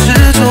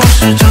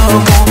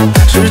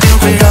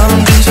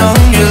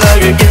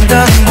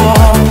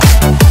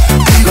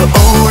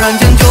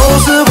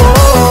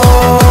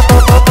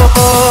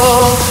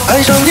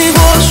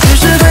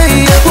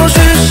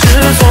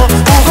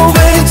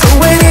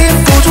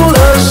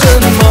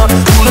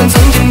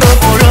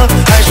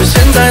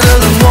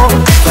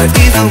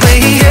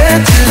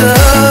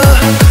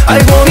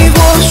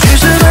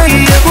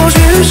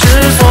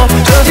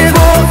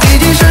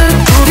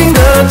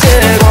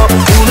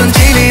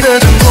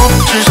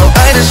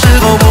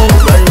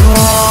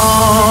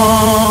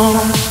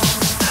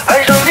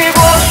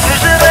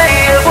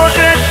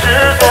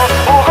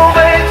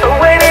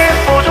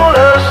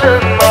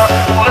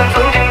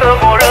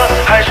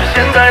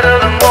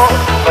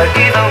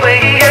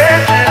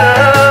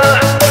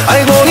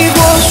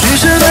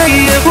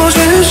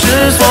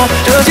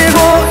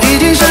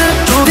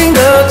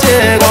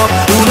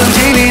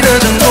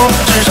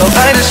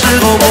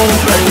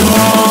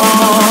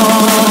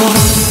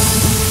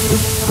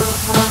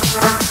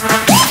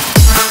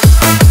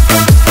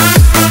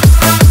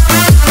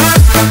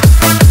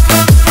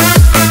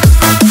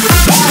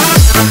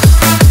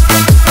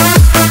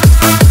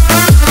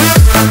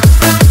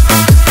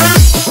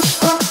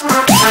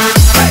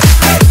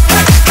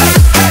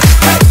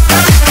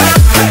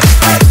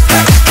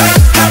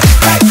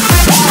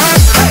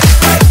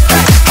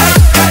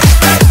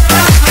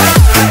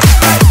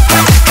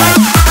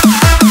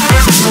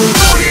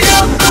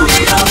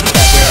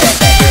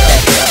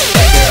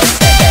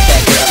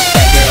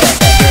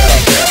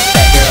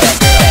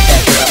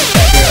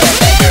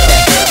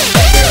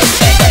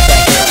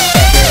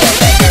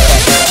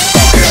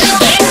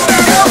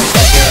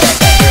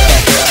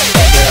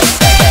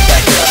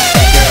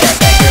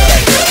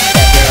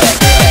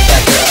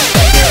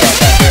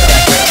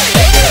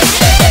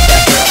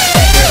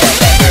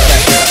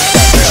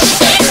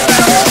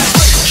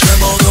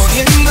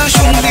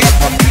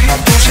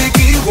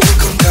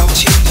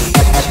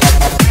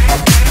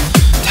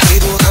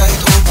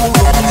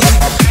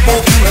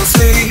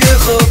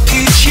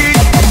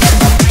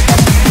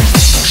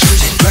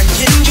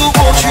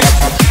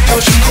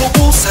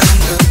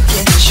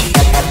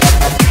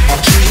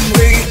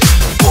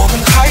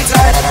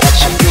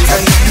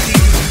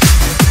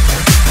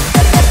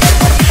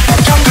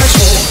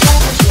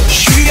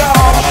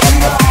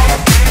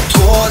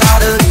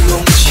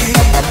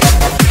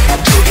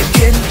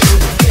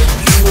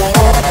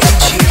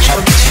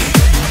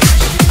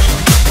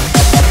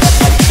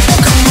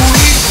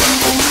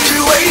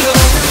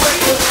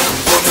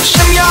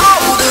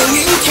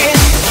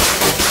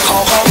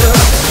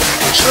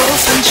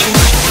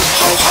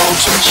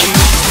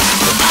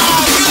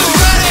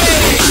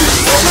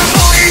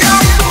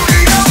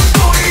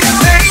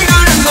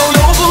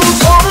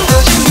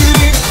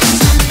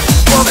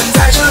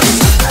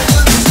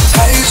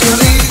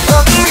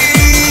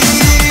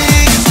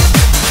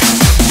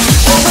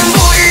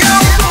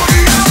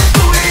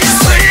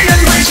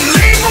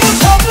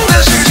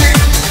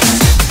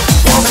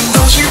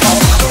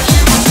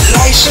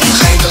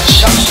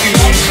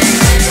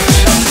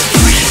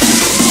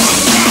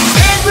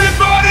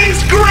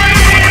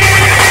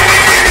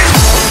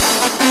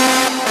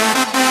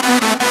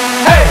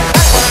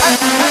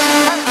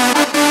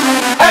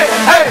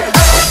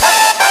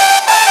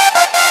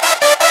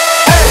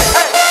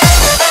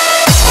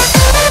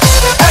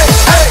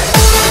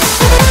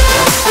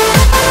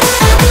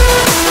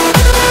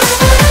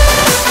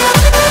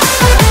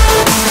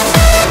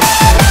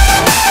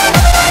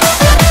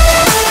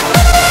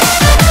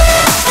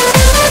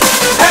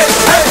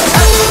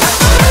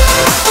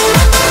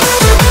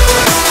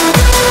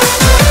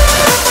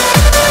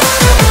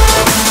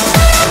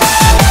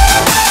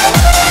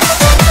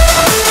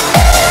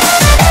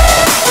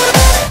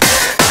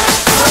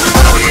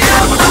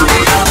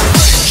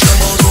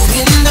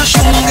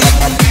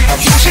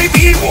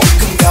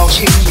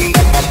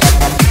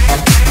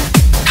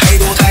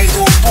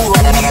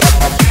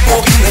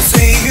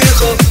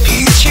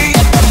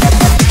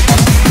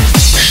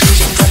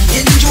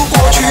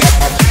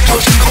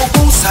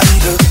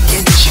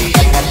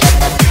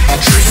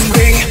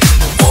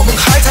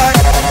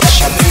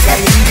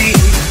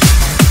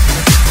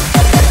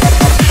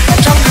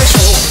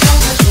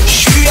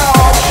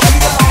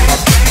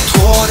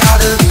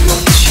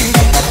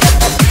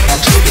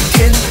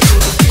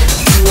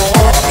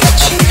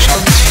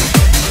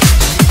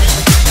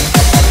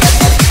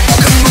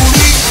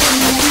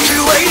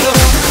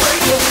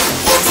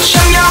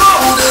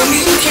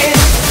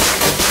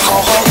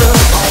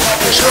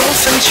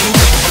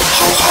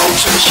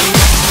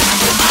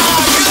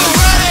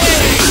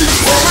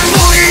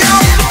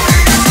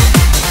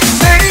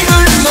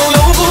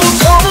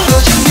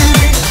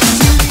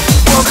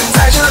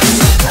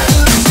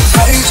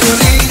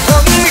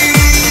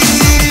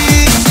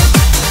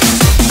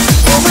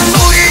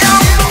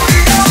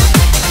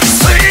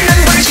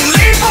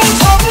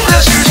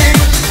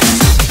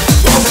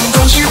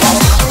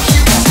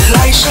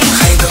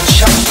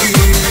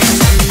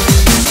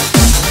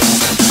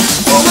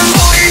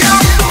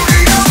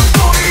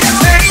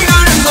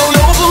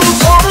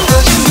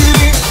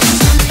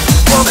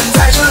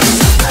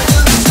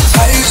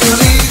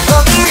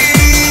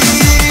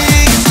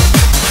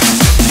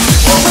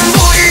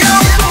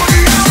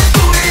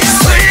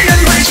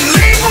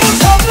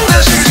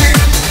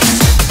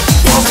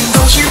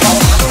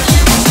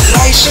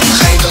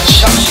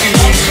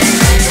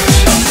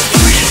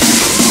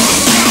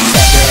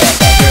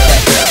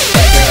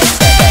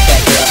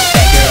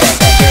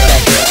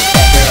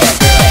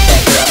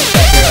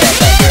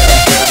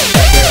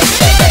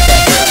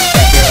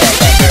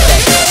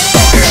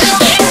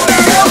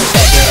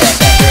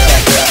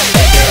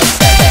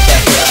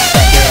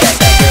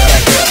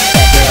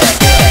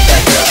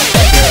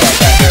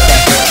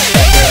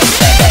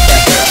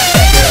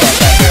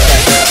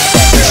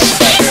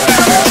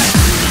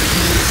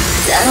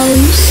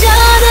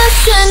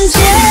瞬间，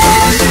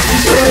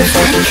我再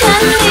看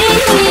你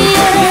一眼，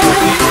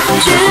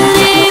距离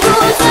不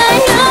再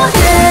遥远，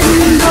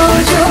多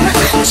久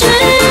之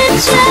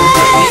前，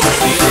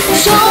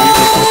重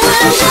温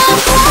着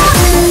画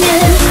面，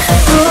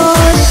多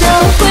想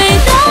回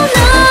到那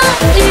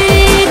一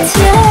天，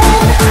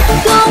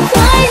多怀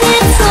念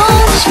从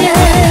前，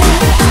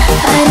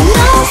还能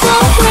否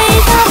回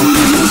到你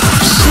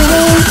身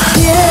边？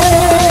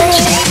这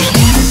片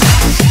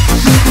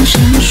霓虹闪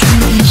烁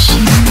的心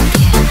田，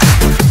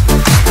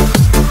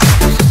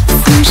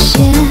浮现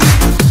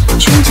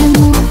窗前模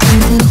糊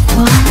的画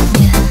面，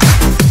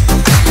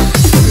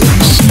任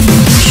性地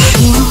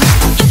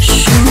说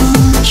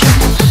着，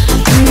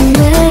以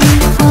为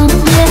谎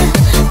言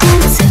不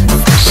曾发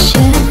现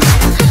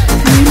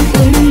你温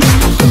柔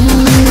的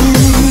脸。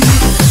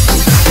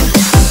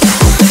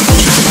之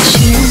前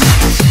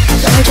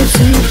带着最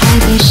爱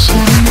的香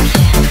烟，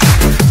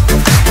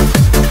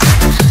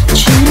指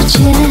尖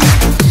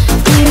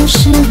依然是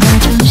那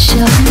张笑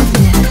脸，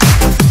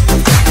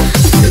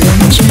认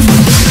真地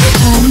看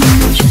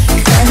着，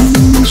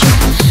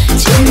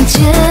渐渐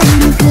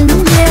更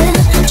迭，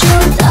就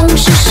当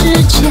是时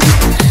间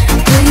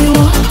对我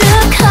的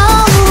考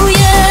验。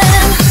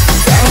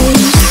在雨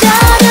下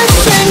的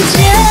瞬间，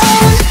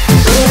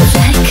我再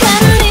看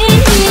你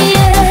一眼，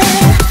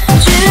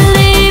距离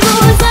不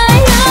再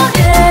遥远，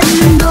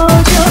多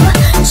久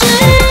之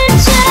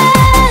前，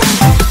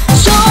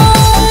重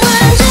温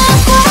着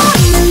画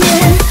面，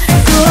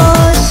多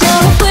想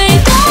回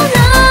到那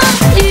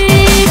一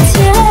天，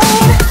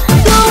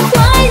多怀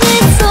念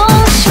从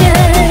前，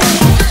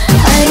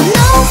还能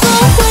否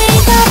回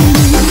到你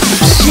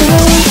身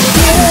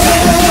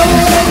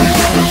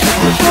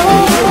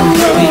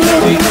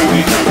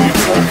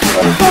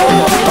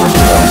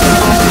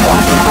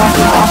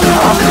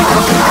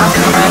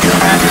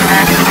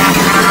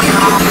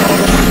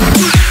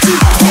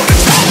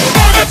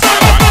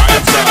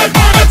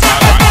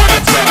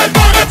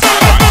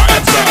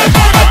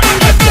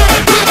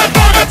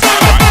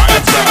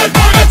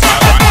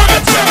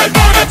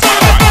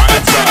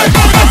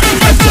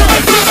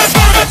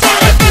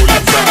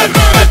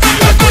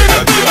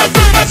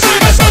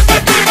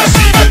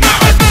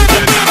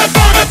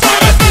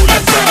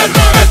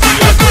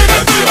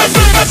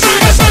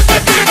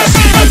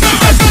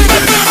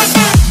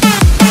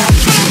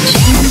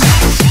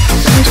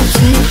带着最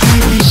爱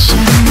的香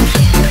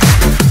烟，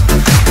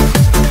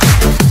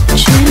指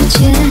尖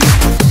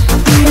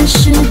依然是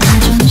那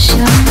张笑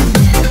脸，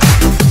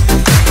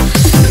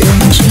认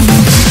真地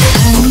看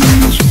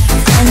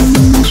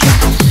着，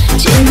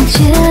渐渐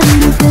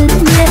更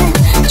迭，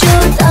就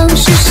当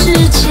是时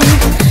间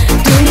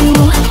对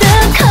我的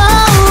考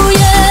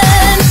验。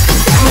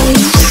在雨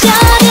下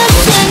的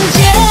瞬间，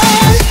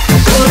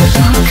我多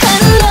看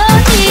了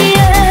一眼，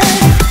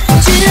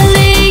距离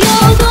有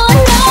多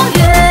遥远，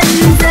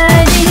在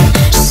你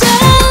身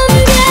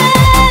边，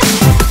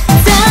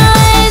在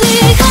离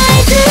开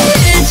之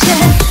前，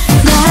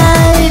来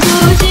不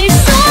及说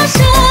声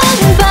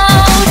抱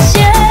歉，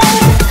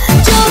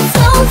就匆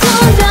匆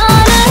打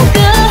了个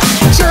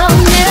照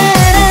面。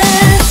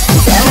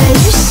在雨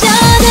下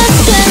的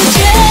瞬间，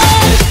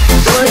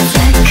我再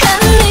看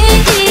你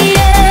一眼，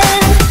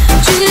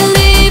距离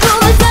不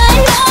再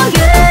遥远，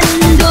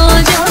多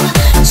久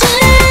之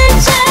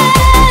前，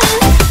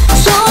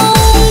重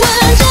温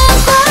着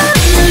画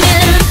面，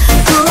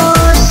多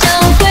想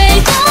回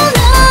到那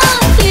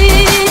一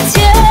天，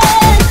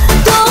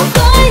多怀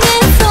念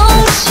从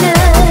前，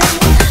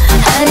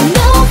还能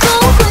否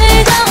回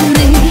到你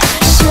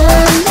身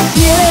边？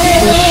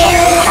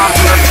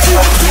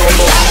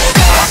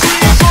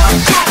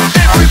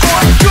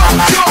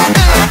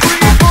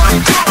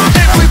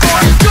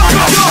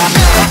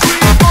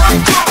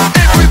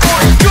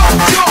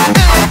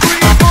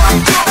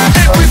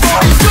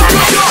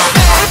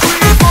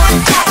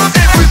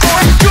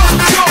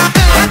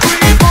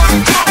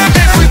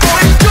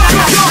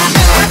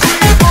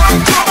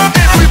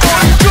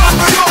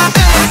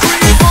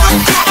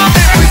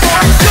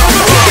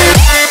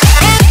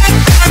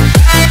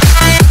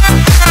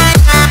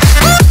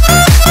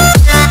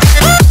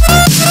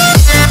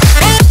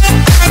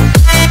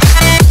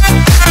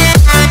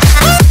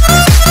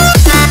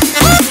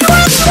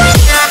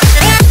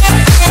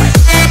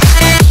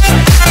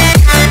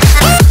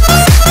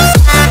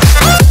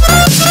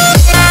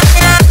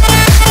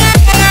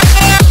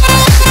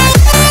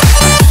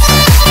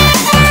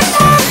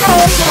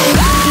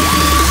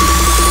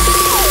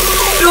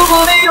如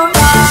果没有他，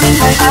你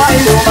还爱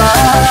我吗？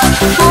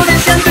我很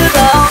想得到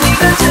你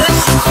的真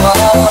心话，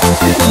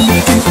用一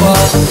句话了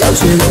却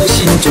我心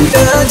中的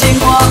牵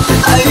挂，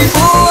爱与不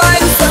爱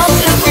早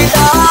点回答。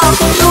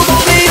如果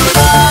没有他，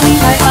你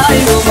还爱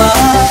我吗？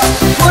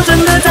我真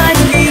的在等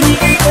你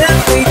给的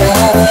回答，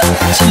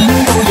请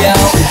不要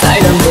再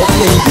让我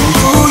泪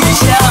如雨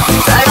下，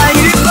在爱与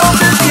痛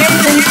之间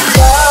挣扎。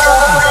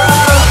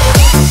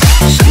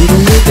伤痛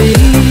的悲，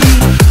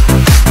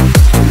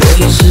我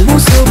也是无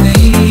所谓。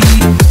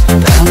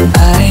当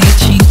爱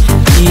情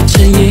一尘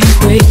烟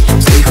灰，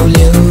最后留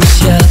下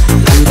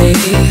狼狈。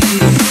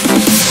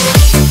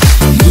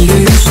一个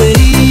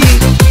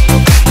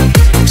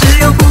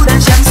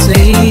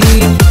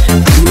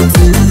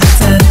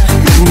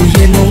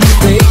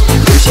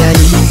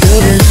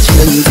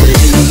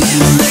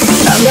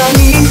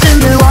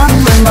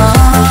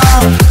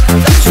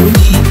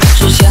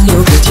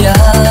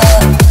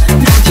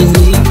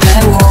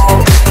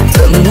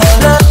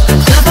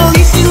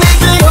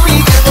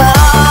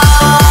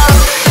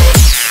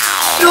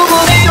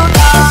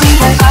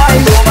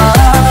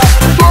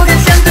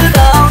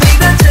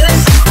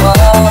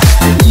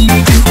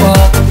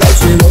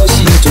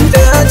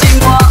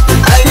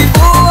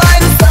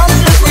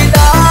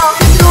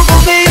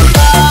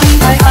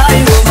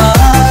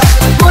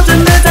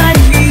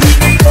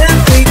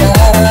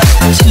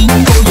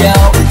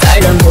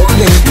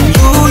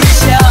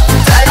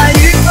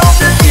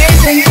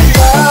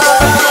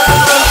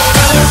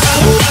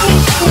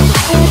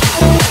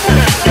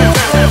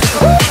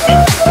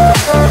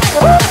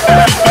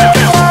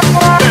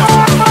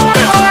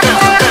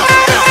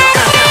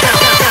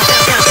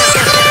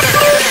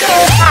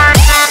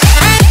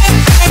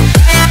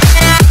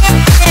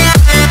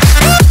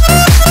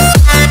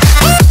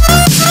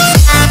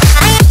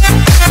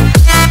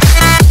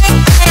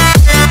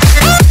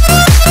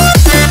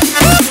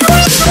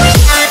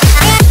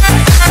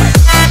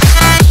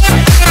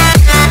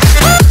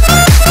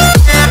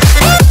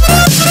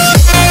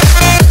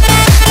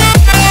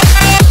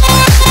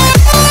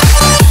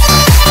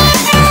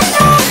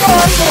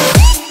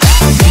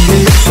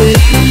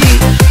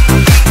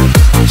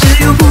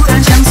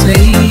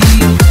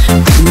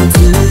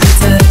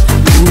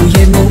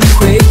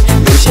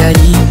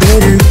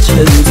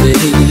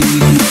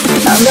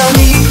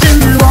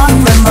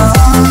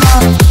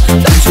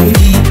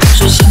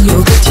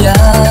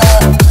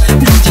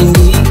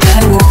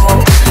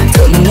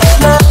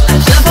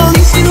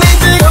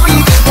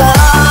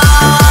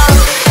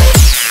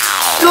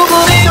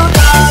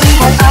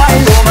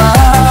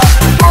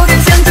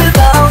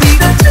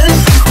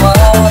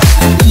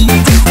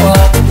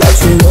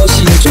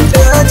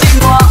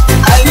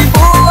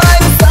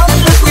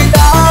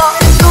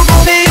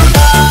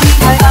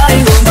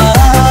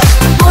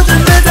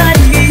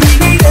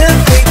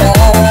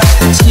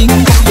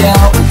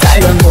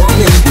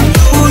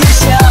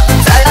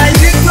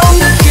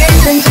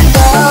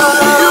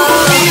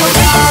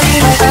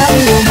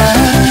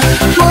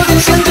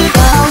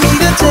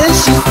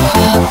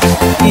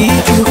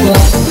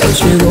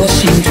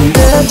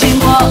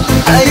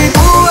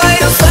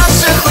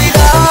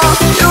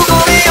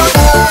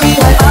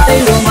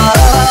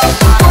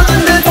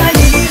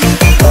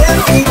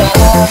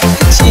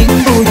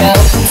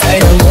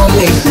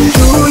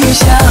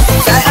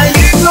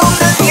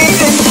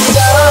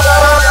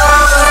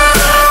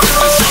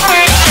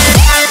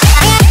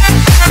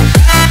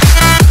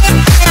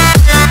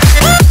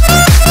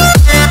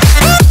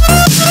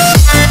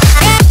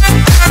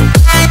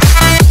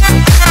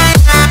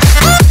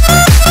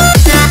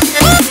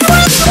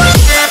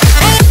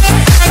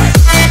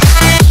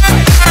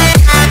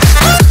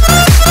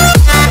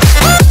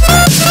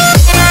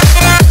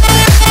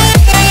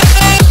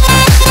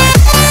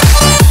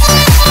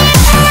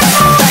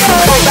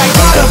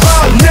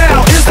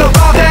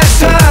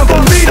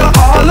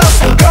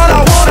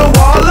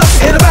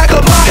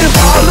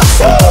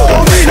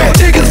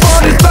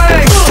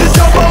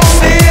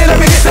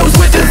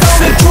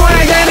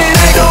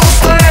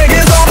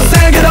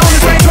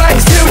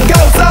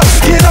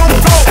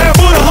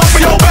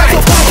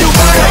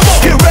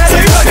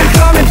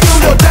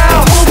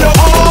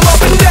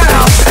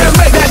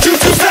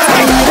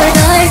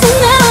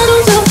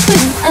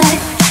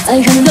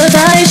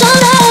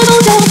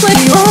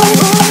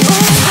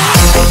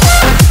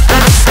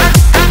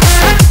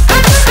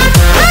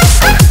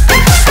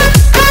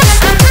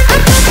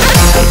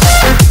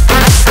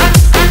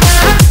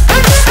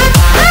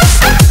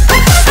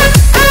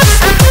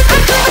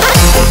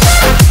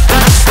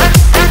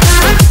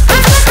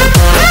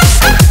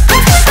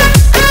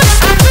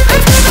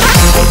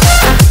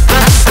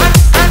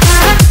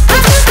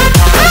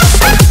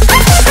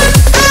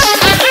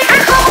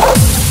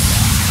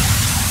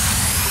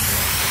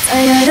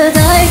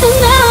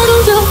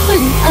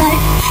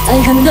再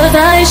恨的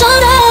再伤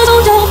的，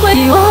终究会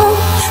遗忘。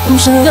不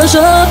舍得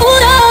舍不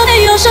得，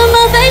没有什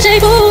么非谁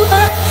不可，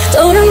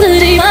都让自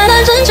己慢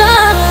慢成长，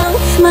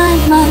慢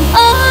慢翱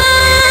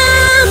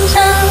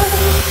翔。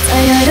再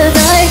爱的再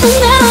恨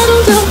的，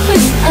终究会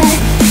离开；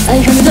再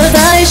恨的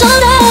再伤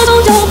的，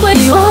终究会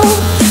遗忘。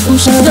不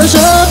舍得舍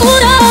不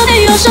得，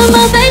没有什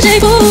么非谁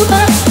不可，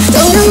都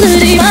让自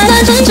己慢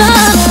慢成长，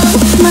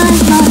慢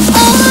慢翱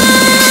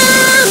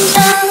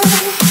翔。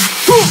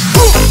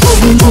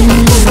明明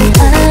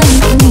爱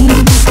着你，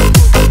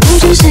不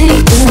是谁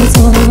的错，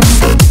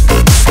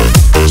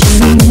却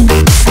宁愿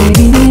爱比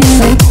你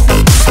来过，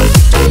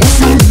这样才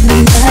能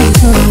猜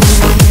测。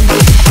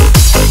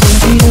过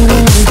去的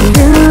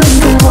人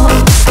的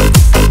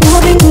我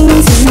并不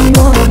脆弱，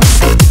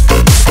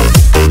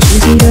只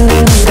记得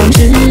当时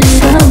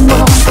的我，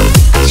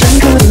深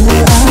刻的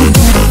爱我。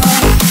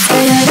再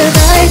爱的再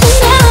痛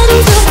的，终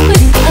究会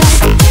离开；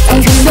再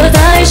恨的再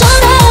伤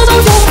的，终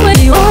究会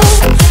遗忘。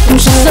不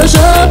舍得舍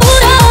不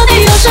得，没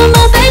有什么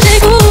非谁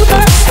不可，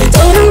都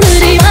让自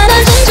己慢慢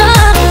成长，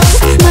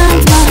慢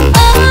慢翱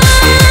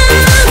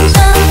翔。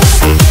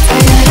再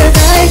爱的再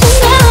痛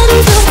的，终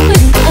究会离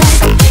开；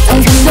再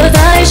恨的再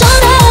伤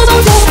的，终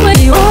究会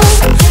遗忘。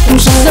不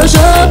舍得舍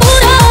不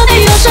得，没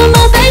有什么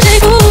非谁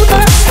不可，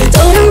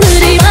都让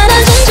自己慢慢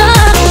成长，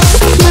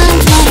慢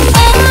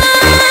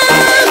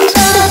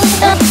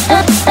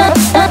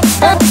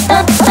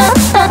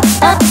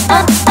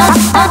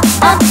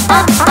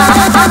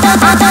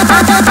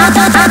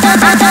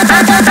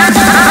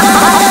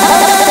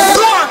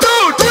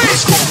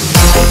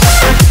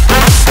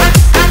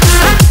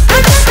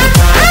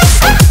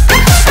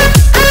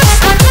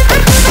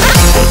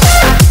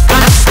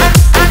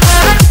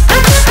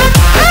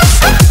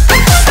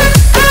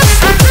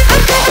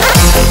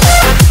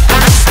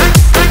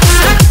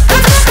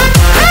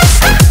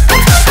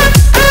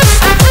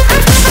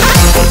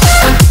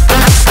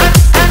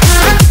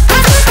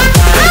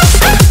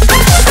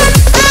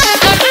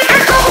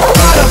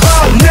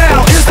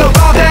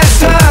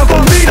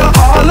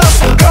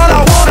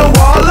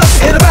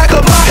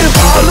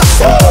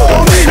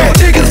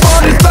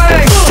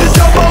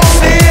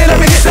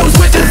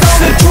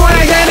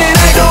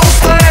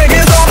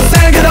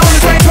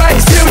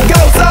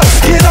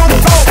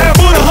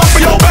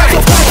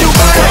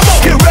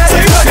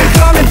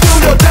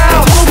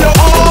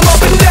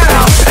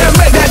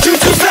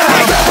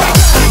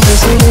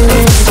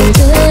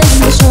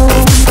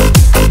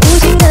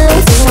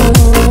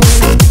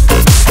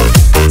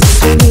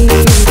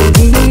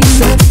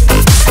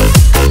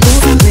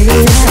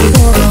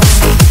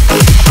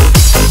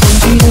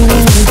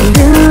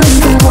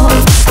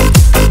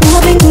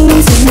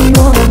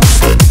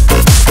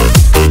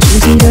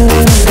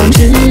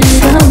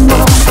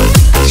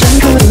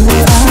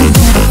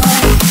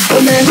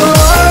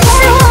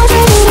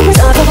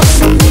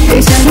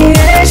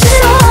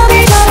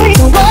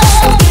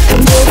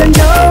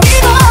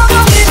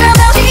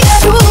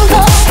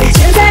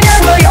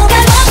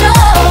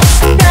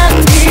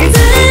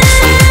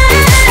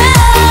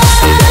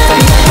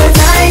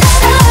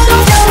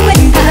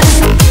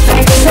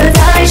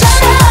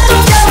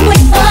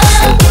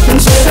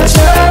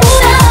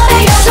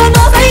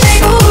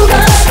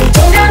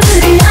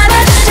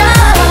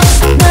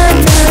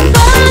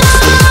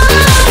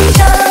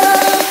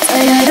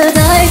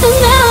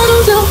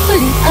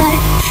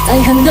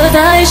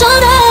再伤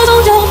的，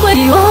终究会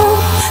遗忘。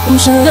不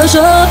舍得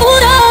舍不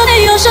得，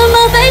没有什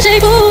么非谁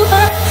不可，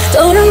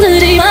都让自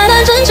己慢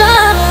慢成长，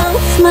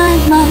慢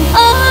慢翱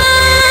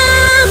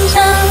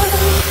翔。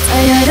再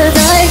爱的再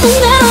痛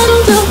的，终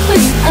究会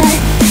离开；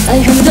再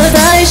恨的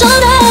再伤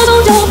的，终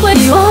究会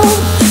遗忘。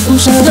不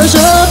舍得舍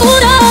不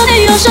得，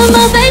没有什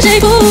么非谁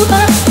不可，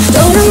都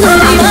让自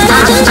己慢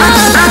慢成长，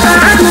慢慢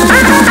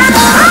翱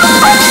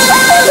翔。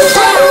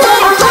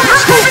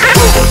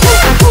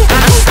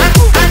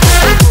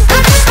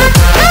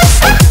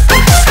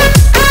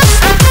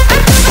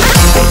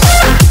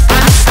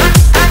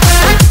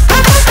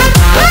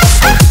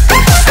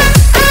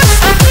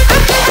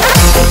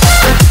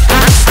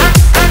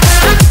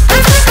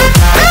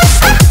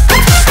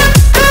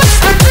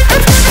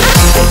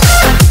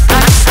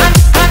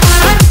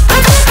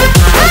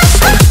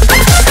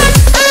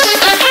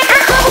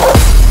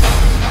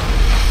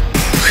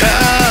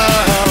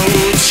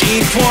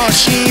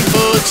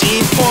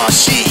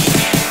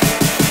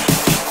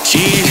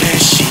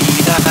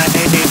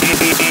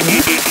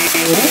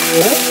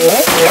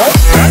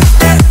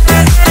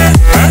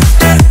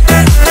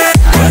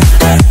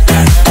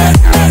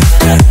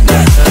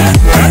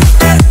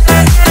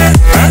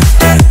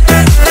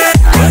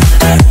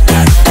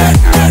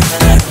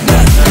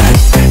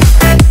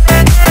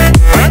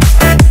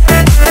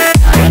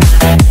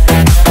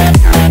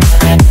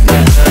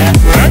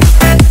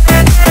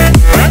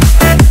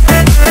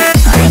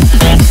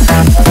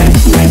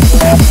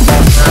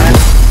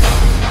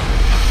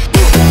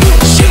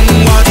生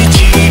活的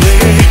一个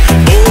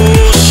无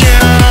声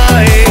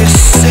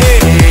的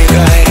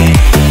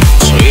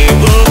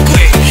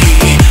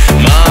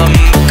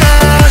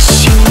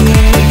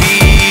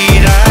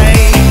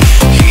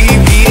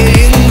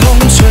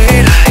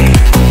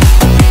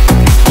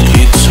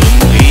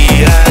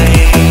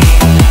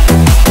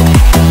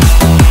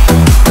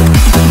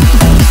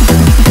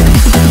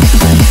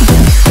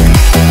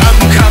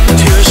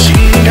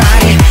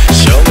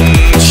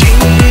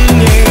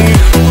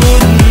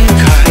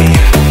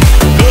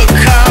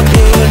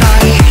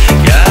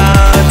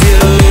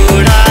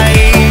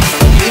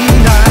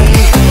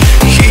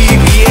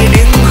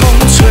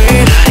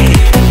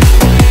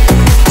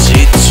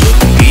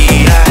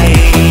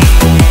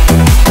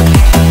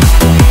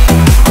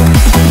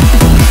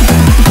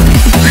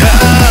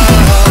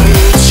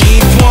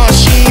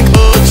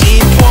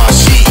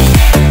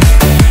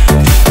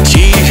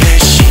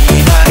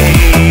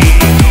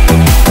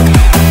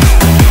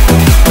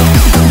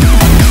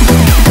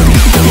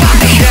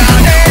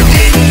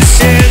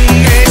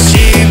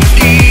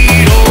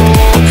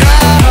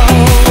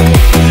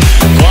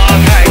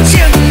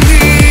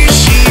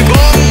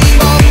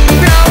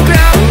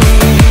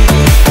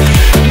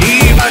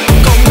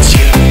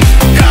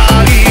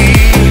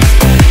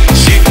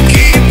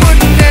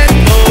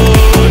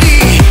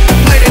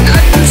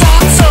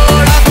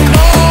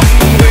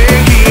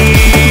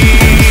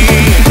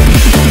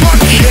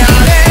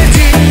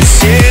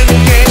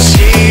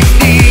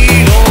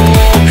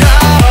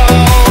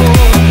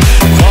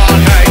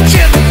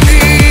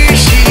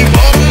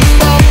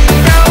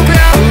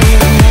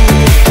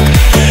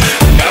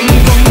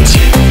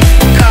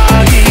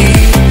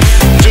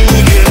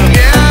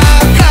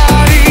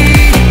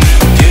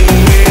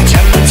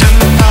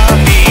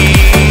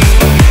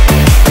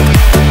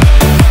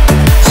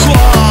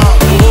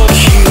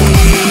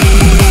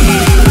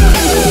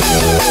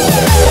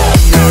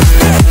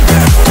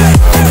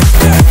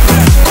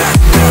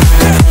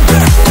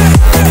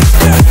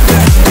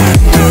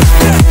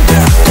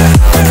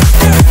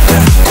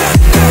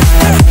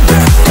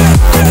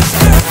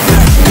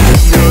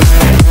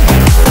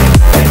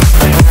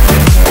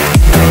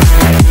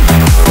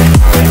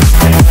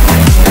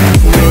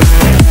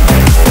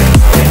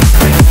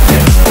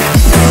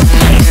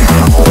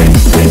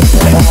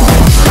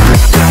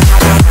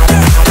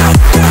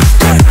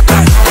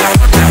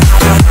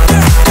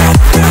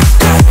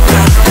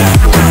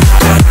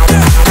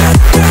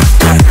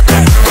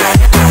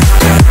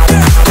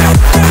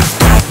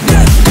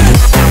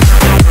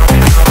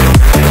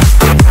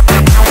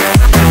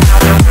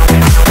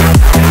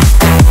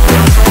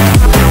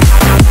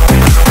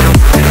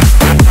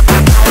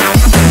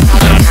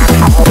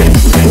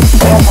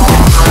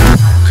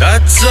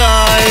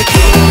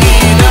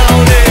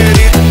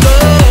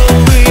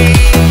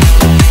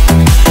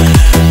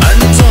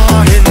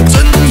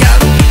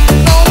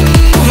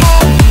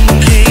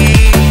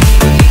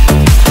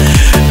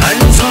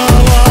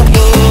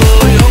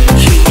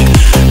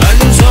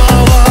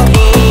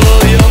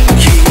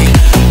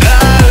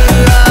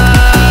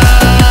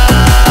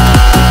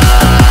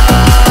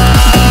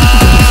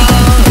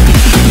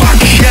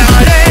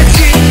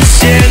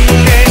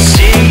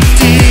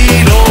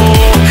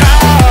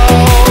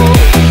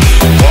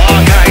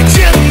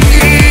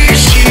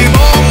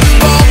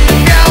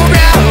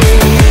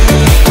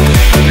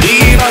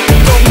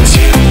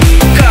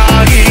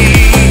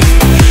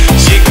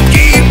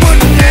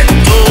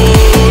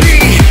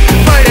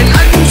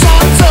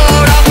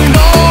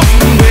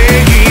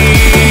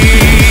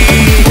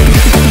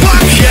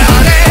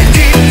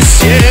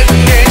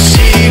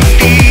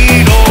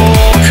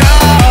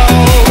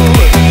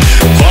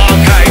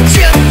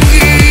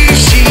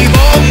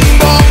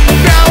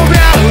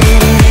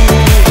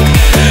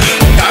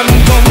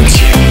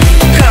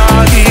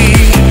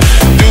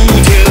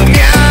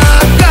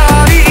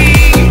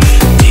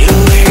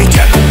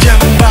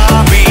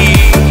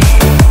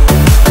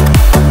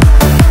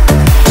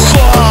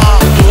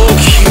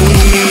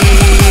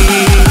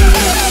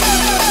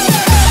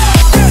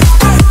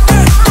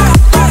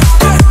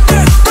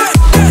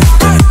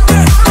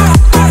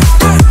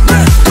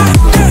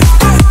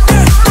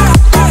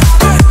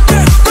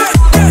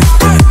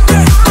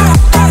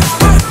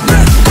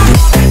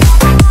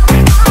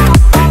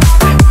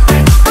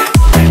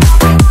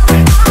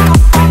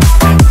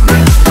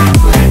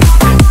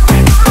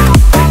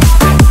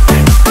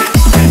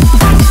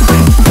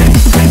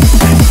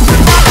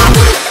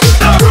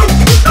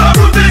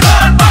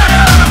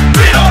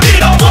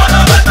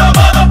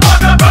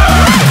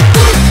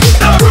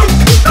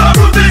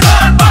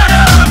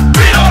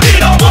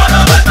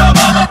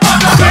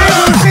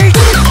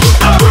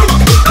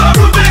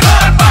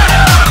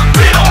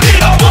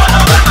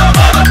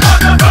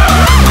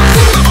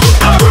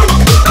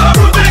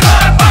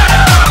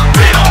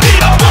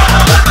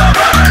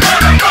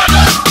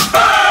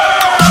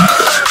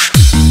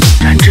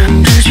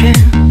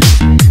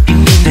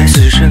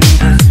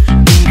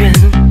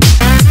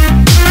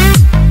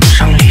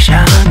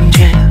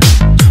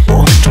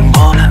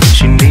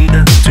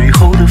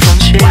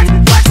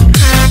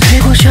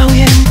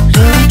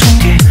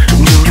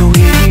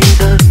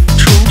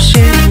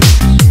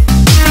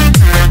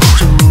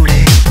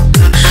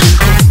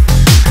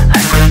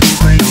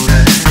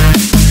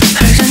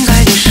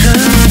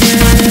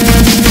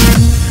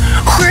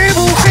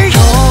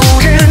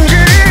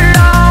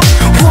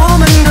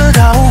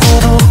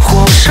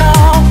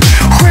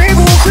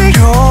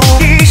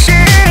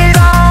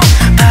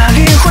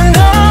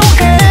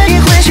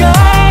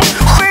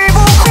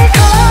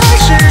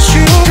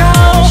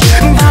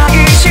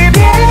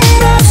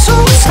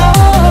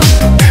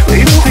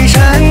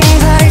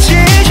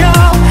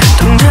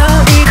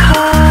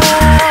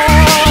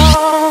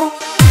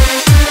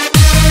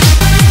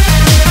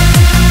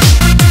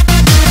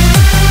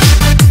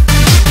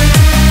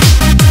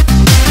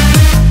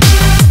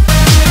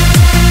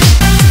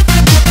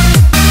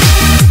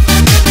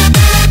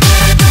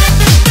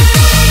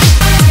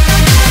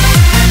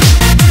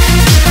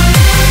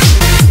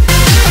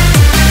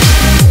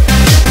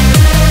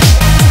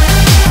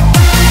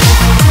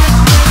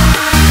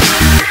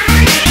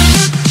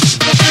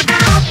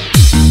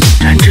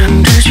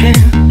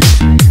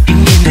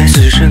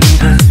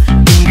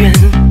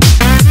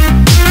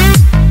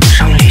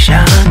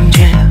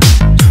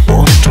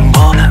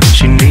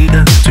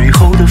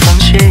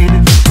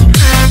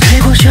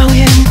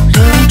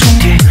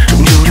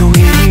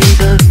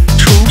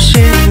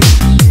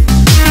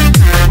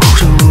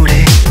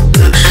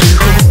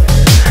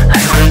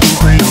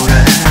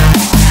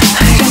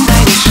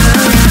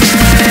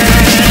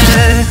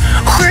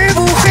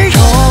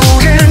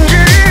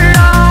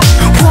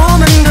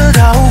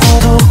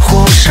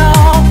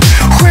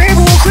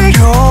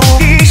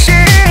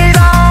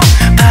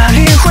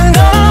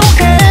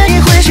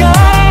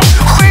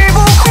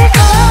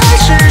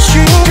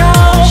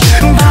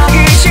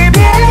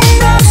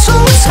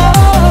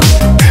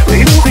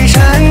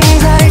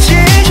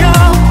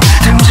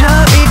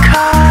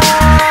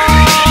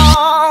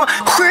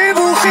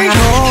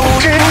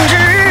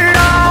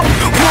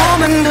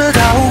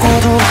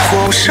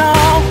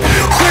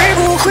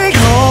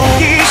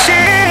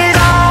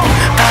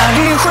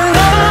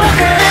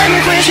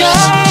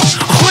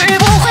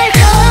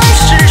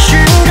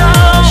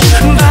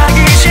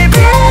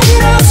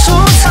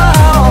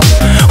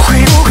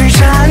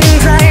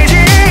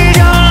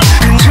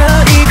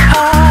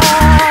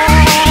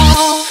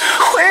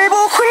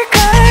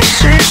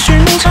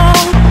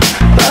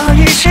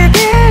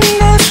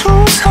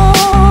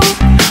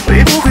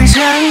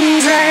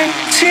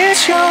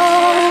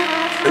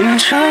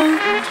上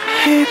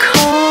一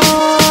口。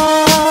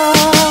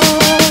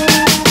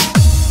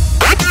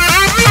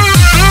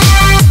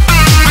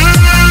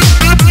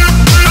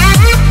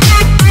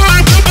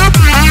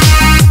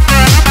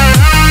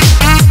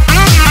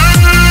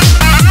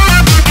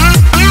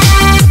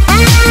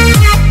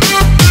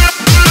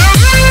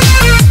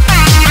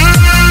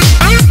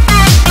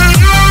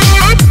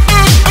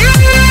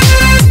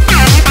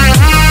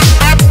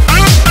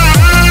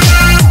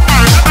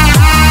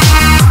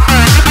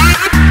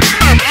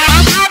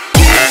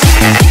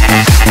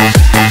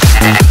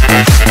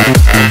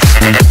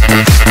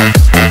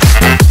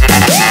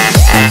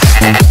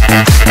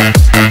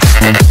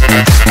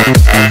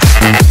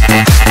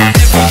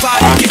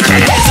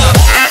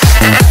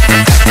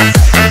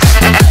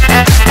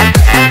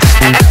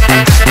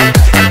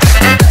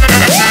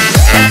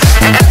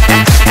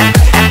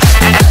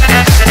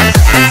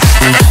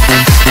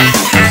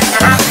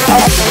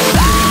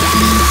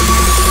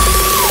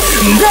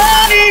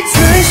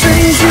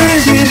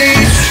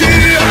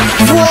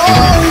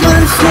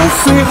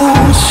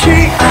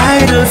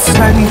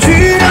餐具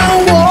让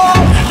我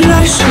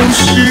来收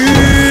拾，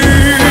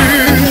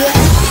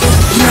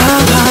哪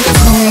怕从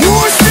我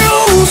休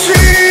息，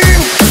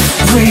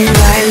未来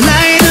来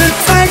得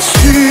太迟，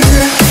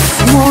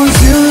我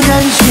仍然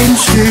坚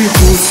持不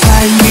再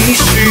迷失。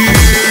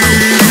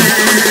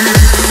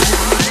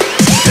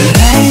来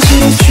结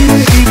局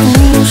已不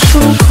受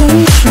控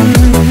制，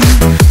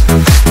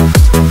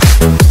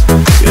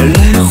原来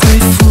会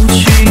复起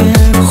也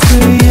会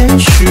延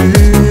续。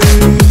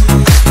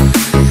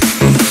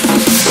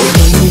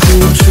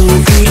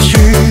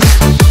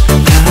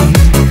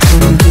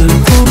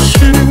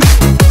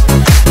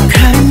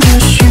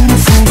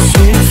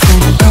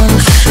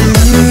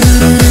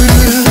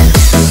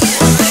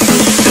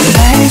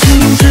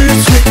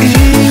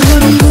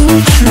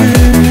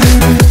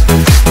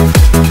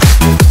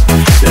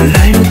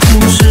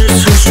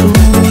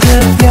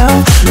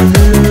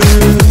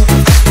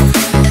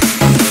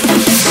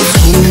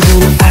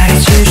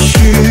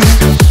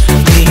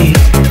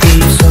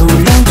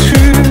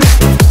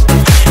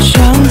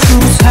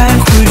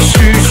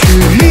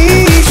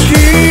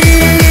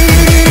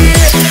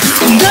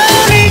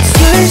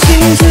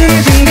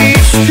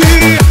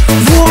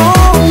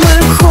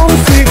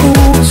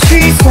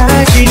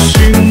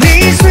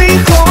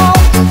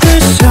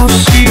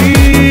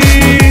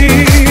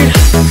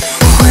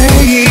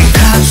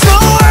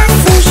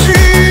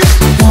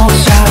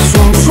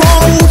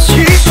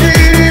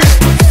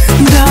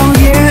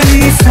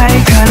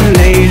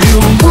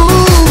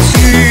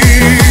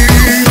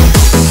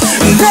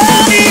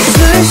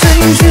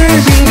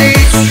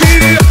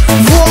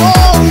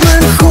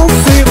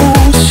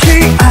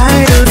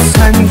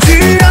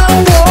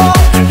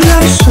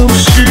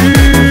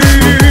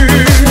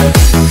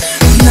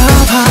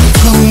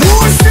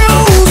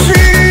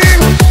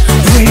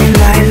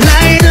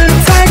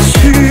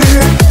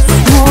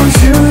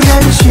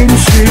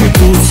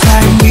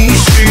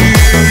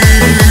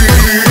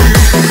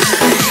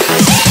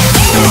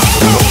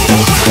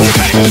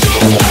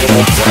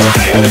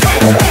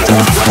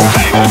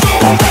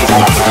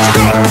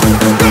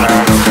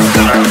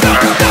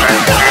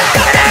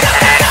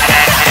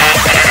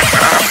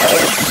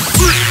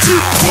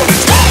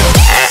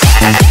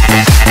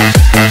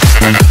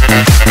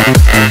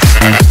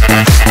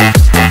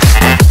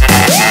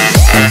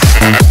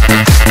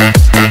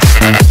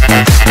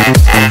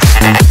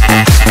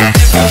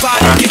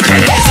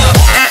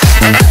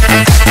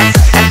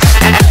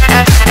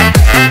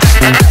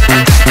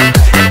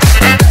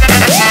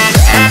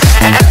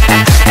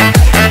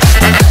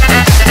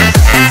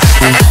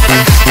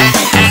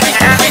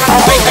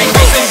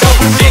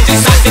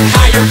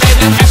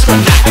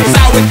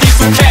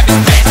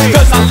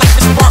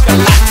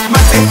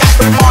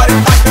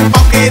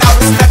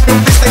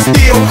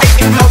Still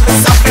hating, no.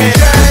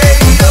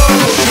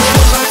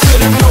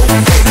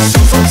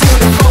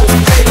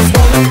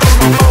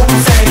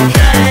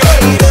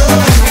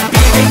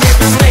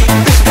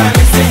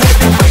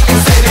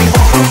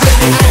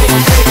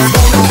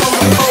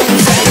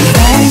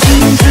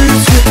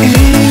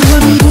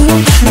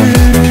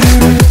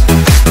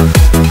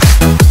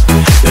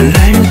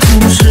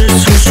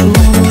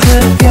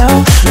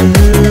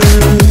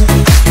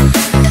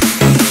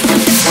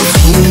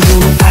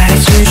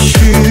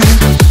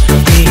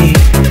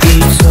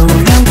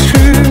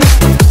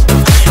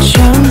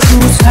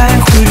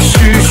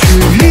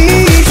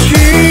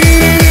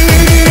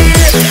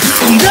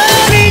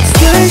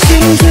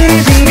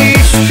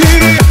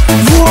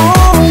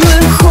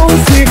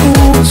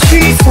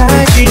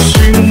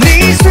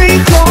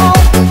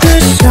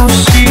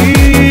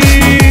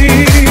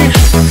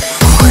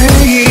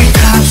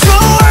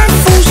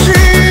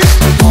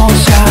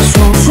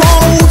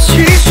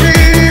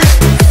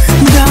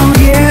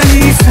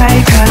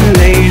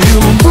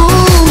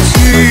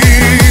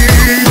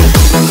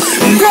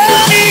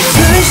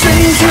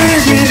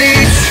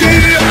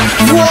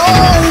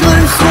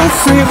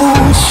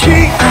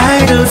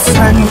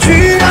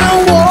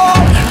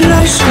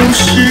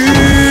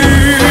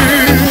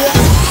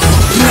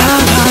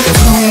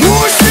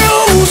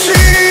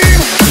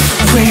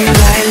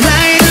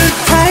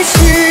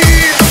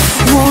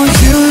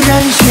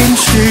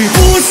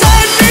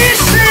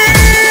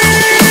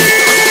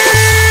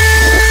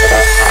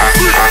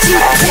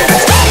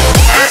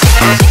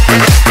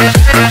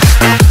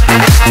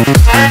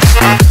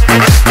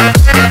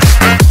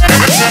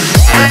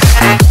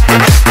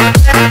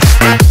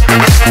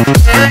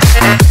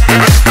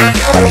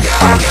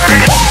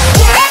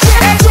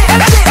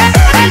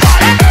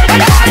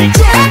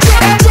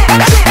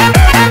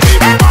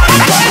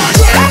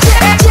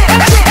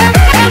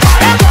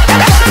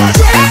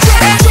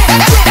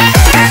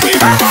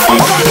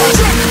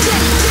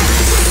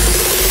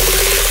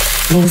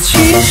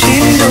 轻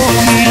柔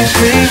你陪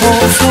我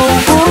走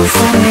过风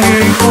雨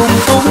空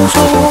风中，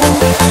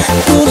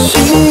多幸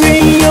运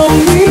有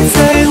你在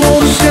我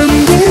身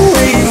边为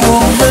我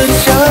们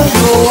加油。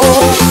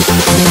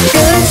我感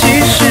激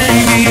失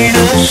意的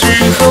时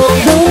候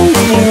有你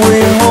为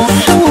我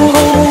守候，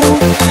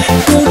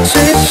我珍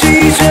惜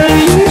着你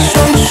双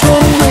双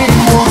为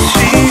我期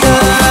待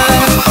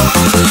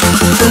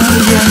的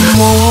眼眸。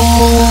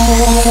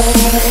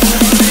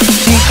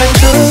你看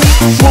着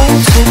我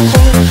走过，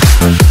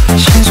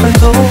心酸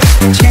都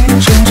见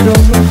证着，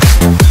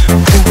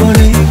哭过泪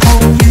过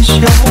也笑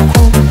过，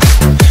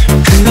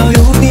只要有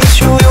你就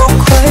有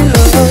快乐。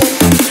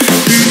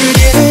日日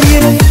夜夜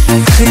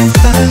陪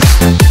伴，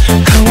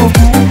看我不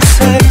再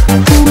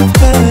不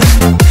安，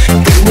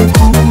给我鼓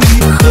励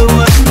和温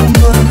暖，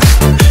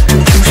这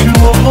就是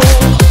我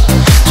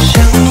想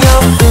要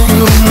的永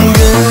远。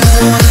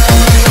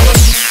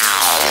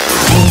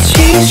我轻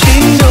轻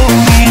柔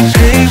你陪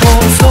我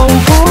走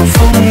过风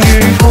雨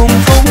空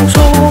风中，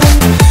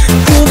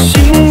多幸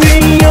运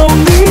有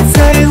你在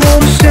我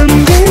身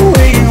边为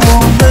我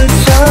们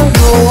加油。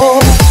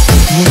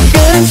我感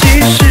激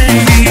失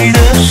意的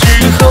时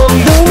候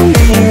有你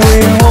为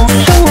我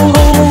守候，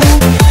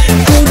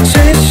我珍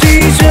惜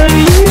着你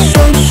双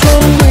双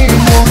为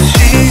我期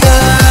待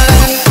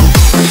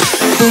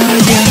的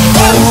眼眸。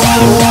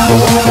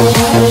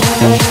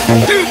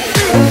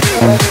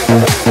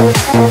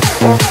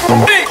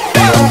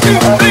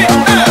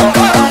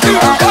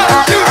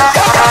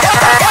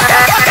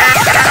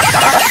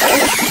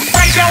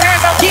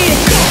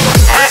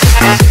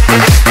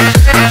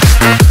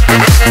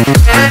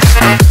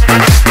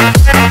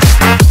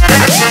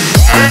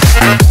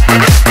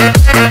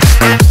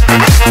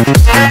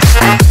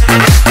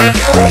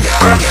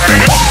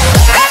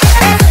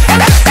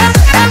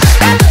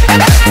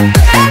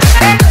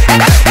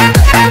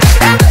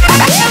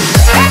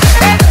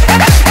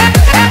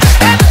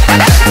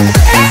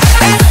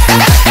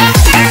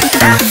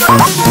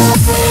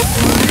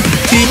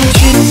一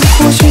经过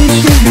星星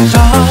大，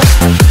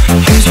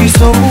一起走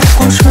过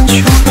春秋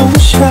冬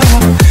夏，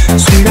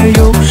虽然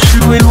有时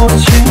为我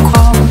牵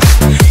挂，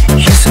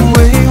也曾为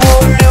我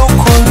流过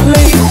泪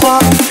花。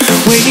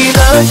为拿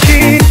起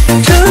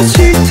这吉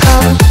他，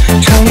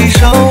唱一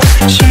首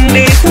心里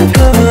的歌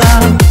啊，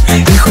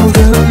以后的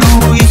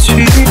路一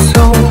起走，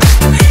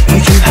一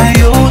直还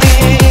有你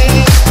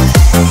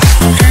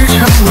支撑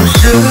我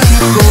生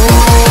活。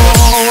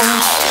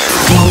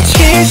我轻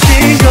轻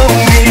柔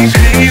你陪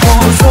我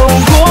走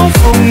过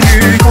风雨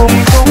空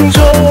风中，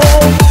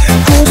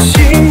多幸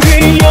运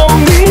有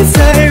你在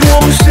我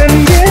身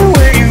边为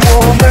我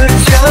们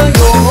加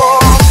油。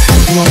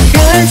我感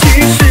激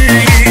失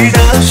意的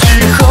时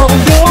候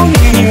有你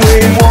为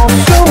我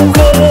守候，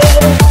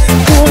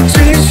我珍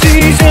惜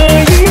着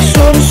你双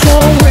双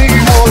为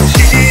我期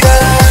待。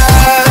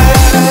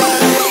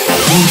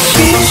我轻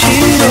轻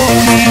柔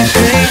你陪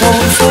我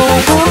走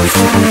过风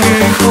雨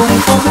空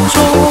风中，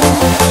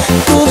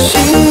多幸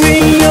运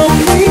有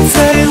你在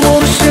我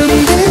身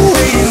边为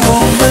我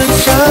们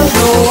加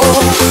油。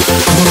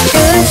我感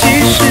激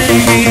失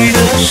意的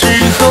时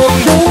候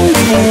有你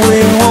为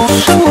我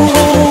守候，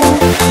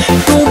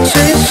我珍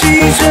惜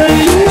着你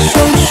双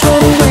双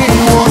为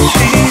我期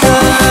待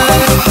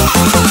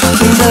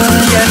的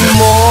眼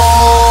眸。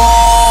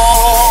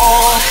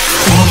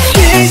我轻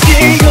轻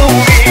柔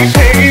你陪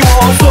我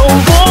走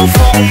过风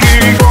雨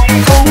空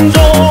风中，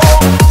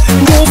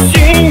多幸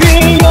运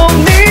有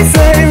你在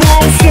我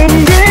身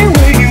边为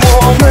我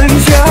们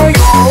加油。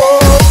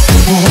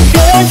我感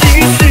激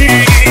失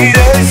意的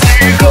时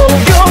候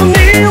有你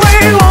为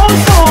我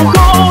守候，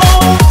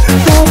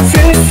我珍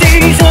惜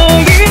着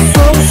你双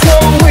双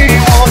为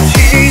我期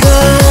待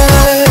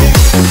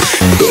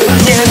的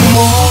眼眸。